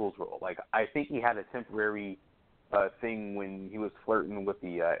singles role. Like, I think he had a temporary thing when he was flirting with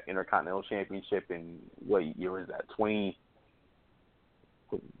the Intercontinental Championship in, what year was that,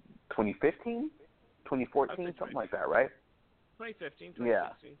 2015? 2014, something like that, right? 2015, 2016. Yeah.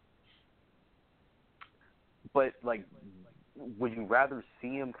 But, like, would you rather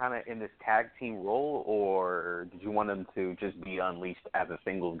see him kind of in this tag team role, or did you want him to just be unleashed as a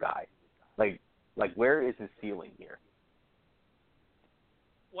singles guy? Like where is his ceiling here?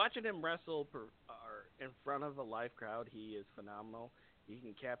 Watching him wrestle in front of a live crowd, he is phenomenal. He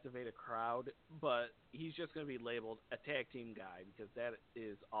can captivate a crowd, but he's just going to be labeled a tag team guy because that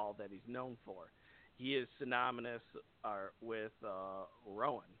is all that he's known for. He is synonymous with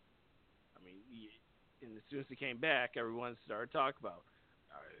Rowan. I mean, and as soon as he came back, everyone started talking about,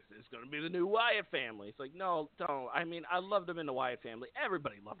 is this going to be the new Wyatt family? It's like, no, don't. I mean, I loved him in the Wyatt family.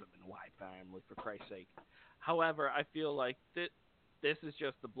 Everybody loved him in the Wyatt family, for Christ's sake. However, I feel like this is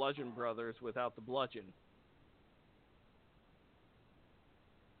just the Bludgeon Brothers without the bludgeon.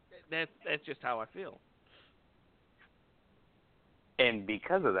 That's just how I feel. And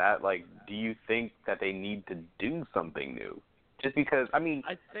because of that, like, do you think that they need to do something new? Just because, I mean,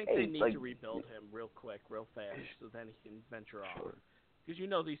 I think they need to rebuild him real quick, real fast, so then he can venture off.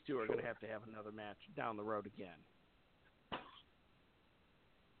 Because these two are going to have another match down the road again.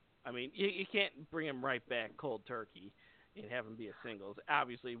 I mean, you can't bring him right back cold turkey and have him be a singles,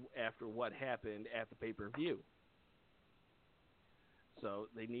 obviously, after what happened at the pay-per-view. So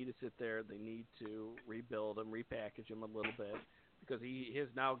they need to sit there. They need to rebuild him, repackage him a little bit, because he has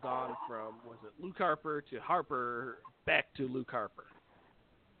now gone from, Luke Harper to Harper back to Luke Harper.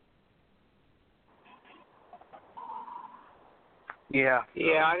 Yeah.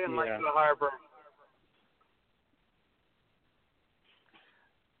 Yeah, I didn't like the Harper.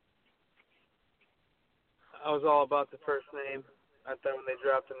 I was all about the first name. I thought when they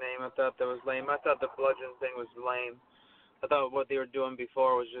dropped the name, I thought that was lame. I thought the bludgeon thing was lame. I thought what they were doing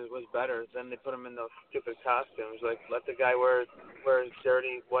before was better. Then they put him in those stupid costumes. Like, let the guy wear his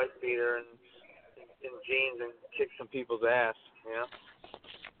dirty white beater and jeans and kick some people's ass.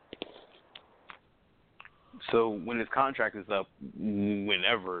 So when his contract is up,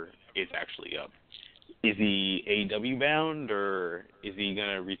 whenever it's actually up, is he AEW bound, or is he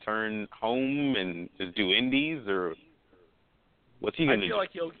gonna return home and just do indies, or what's he gonna do?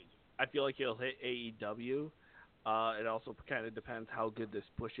 I feel like he'll hit AEW. It also kind of depends how good this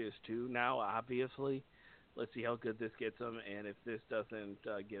push is too. Now, obviously, let's see how good this gets him, and if this doesn't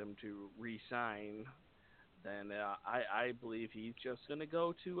get him to re-sign, then I believe he's just gonna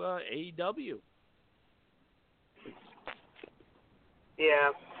go to AEW.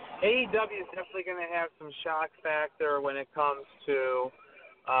 Yeah, AEW is definitely going to have some shock factor when it comes to,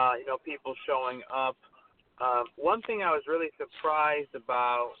 people showing up. One thing I was really surprised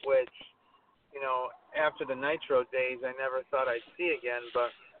about, which, after the Nitro days, I never thought I'd see again,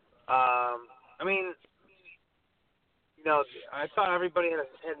 but, I thought everybody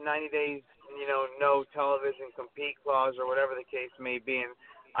had 90 days, no television compete clause or whatever the case may be, and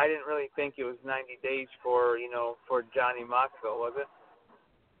I didn't really think it was 90 days for Johnny Knoxville, was it?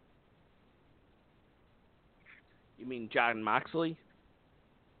 You mean John Moxley?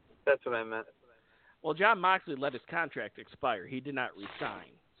 That's what I meant. Well, John Moxley let his contract expire. He did not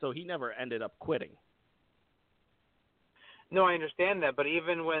resign, so he never ended up quitting. No, I understand that, but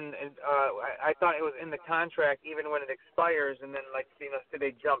even when I thought it was in the contract, even when it expires, and then say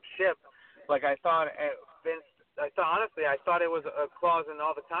they jump ship, I thought Vince. I thought it was a clause in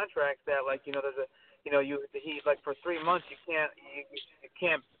all the contracts that there's for 3 months you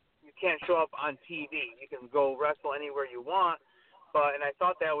can't show up on TV. You can go wrestle anywhere you want, and I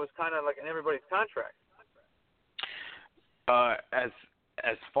thought that was kind of in everybody's contract.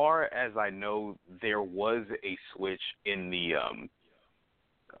 As far as I know, there was a switch in the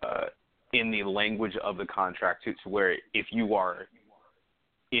language of the contract to where if you're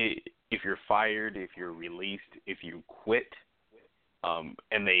fired, if you're released, if you quit,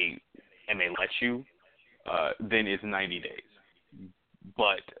 and they let you, then it's 90 days.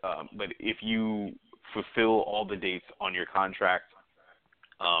 But if you fulfill all the dates on your contract,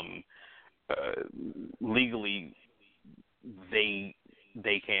 legally they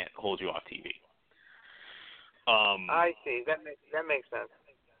can't hold you off TV. I see. That makes sense.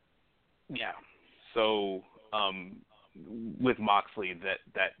 Yeah. So with Moxley,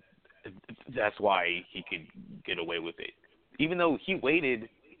 that's why he could get away with it. Even though he waited,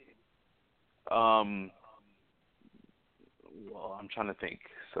 well, I'm trying to think.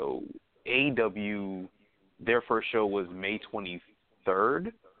 So AEW, their first show was May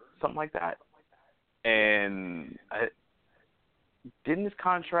 23rd, something like that. And didn't his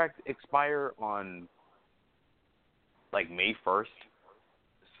contract expire on like May 1st?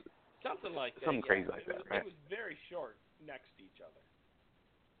 Something like that. Something crazy like that, right? It was very short next to each other.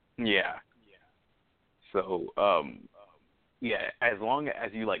 Yeah. So, yeah, as long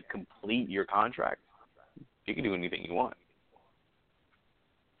as you like complete your contract, you can do anything you want.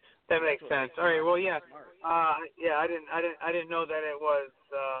 That makes sense. All right. Well, yeah. I didn't know that it was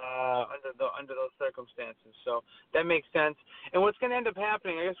under those circumstances. So that makes sense. And what's going to end up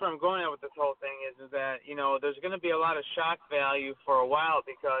happening, I guess where I'm going at with this whole thing is that there's going to be a lot of shock value for a while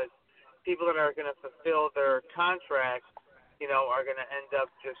because people that are going to fulfill their contracts, are going to end up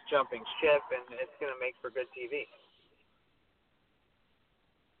just jumping ship, and it's going to make for good TV.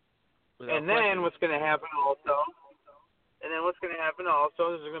 And then what's going to happen also is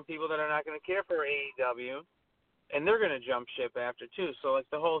there's going to be people that are not going to care for AEW, and they're going to jump ship after too. So like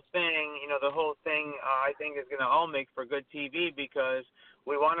the whole thing, I think is going to all make for good TV because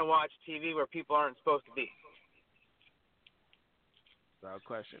we want to watch TV where people aren't supposed to be. Without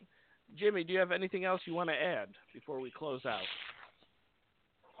question. Jimmy, do you have anything else you want to add before we close out?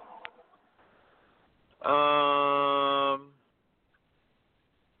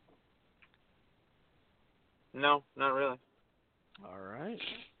 No, not really. All right.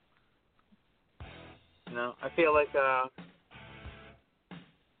 No, I feel like what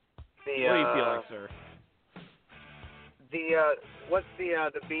do you feel like, sir? What's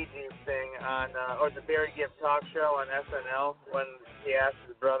the Bee Gees thing on or the Barry Gibb talk show on SNL when he asks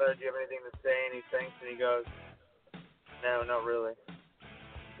his brother, "Do you have anything to say?" and he thinks and he goes, "No, not really."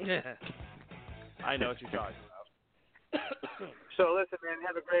 Yeah, I know what you're talking about. So listen, man,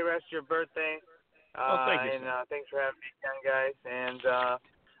 have a great rest of your birthday. Thank you. And thanks for having me again, guys. And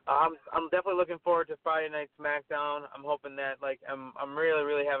I'm definitely looking forward to Friday Night SmackDown. I'm hoping that I'm really,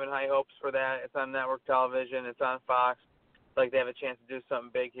 really having high hopes for that. It's on network television. It's on Fox. They have a chance to do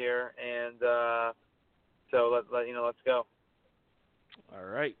something big here, and so let's go. All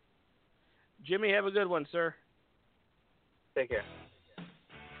right, Jimmy, have a good one, sir. Take care.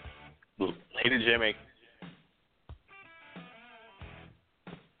 Later, Jimmy.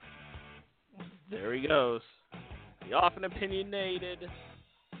 There he goes. The often opinionated,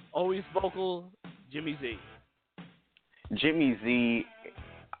 always vocal Jimmy Z. Jimmy Z,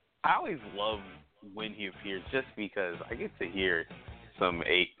 I always love when he appears just because I get to hear some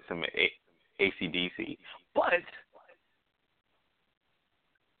AC/DC. But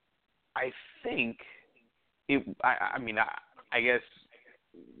I think I guess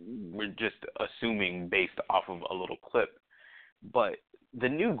we're just assuming based off of a little clip, but the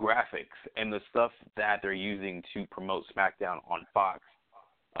new graphics and the stuff that they're using to promote SmackDown on Fox,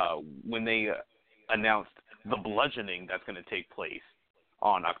 when they announced the bludgeoning that's going to take place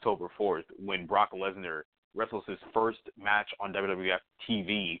on October 4th when Brock Lesnar wrestles his first match on WWF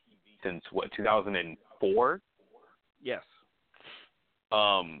TV since, 2004? Yes.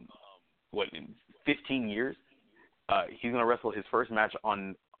 15 years? He's going to wrestle his first match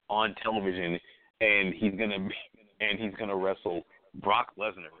on television, and he's going to wrestle Brock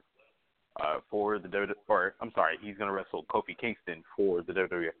Lesnar for the he's going to wrestle Kofi Kingston for the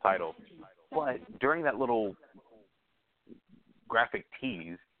WWF title. But during that little graphic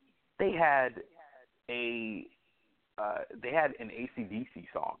tease, they had an AC/DC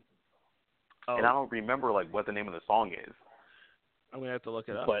song, and I don't remember what the name of the song is. I'm gonna have to look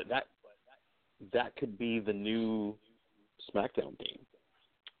it up. But that could be the new SmackDown theme.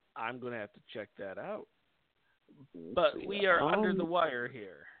 I'm gonna have to check that out. But we are under the wire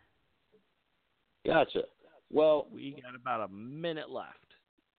here. Gotcha. Well, we got about a minute left.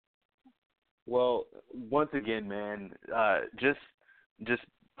 Well, once again, man, just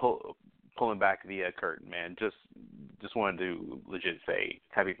pulling back the curtain, man. Just wanted to legit say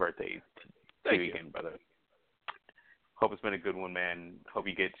happy birthday to you again, brother. Hope it's been a good one, man. Hope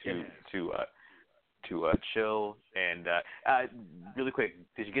you get to chill. And really quick,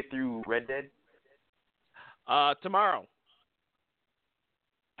 did you get through Red Dead? Tomorrow.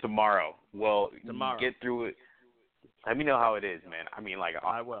 Well, tomorrow. Get through it. Let me know how it is, man.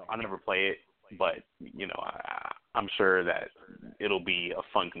 I will. I'll never play it, but I'm sure that it'll be a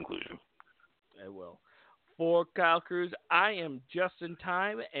fun conclusion. I will. For Kyle Cruz, I am just in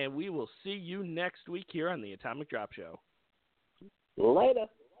time, and we will see you next week here on the Atomic Drop Show. Later.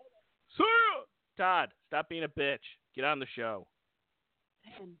 See ya! Todd, stop being a bitch. Get on the show.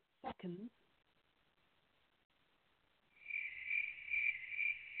 10 seconds.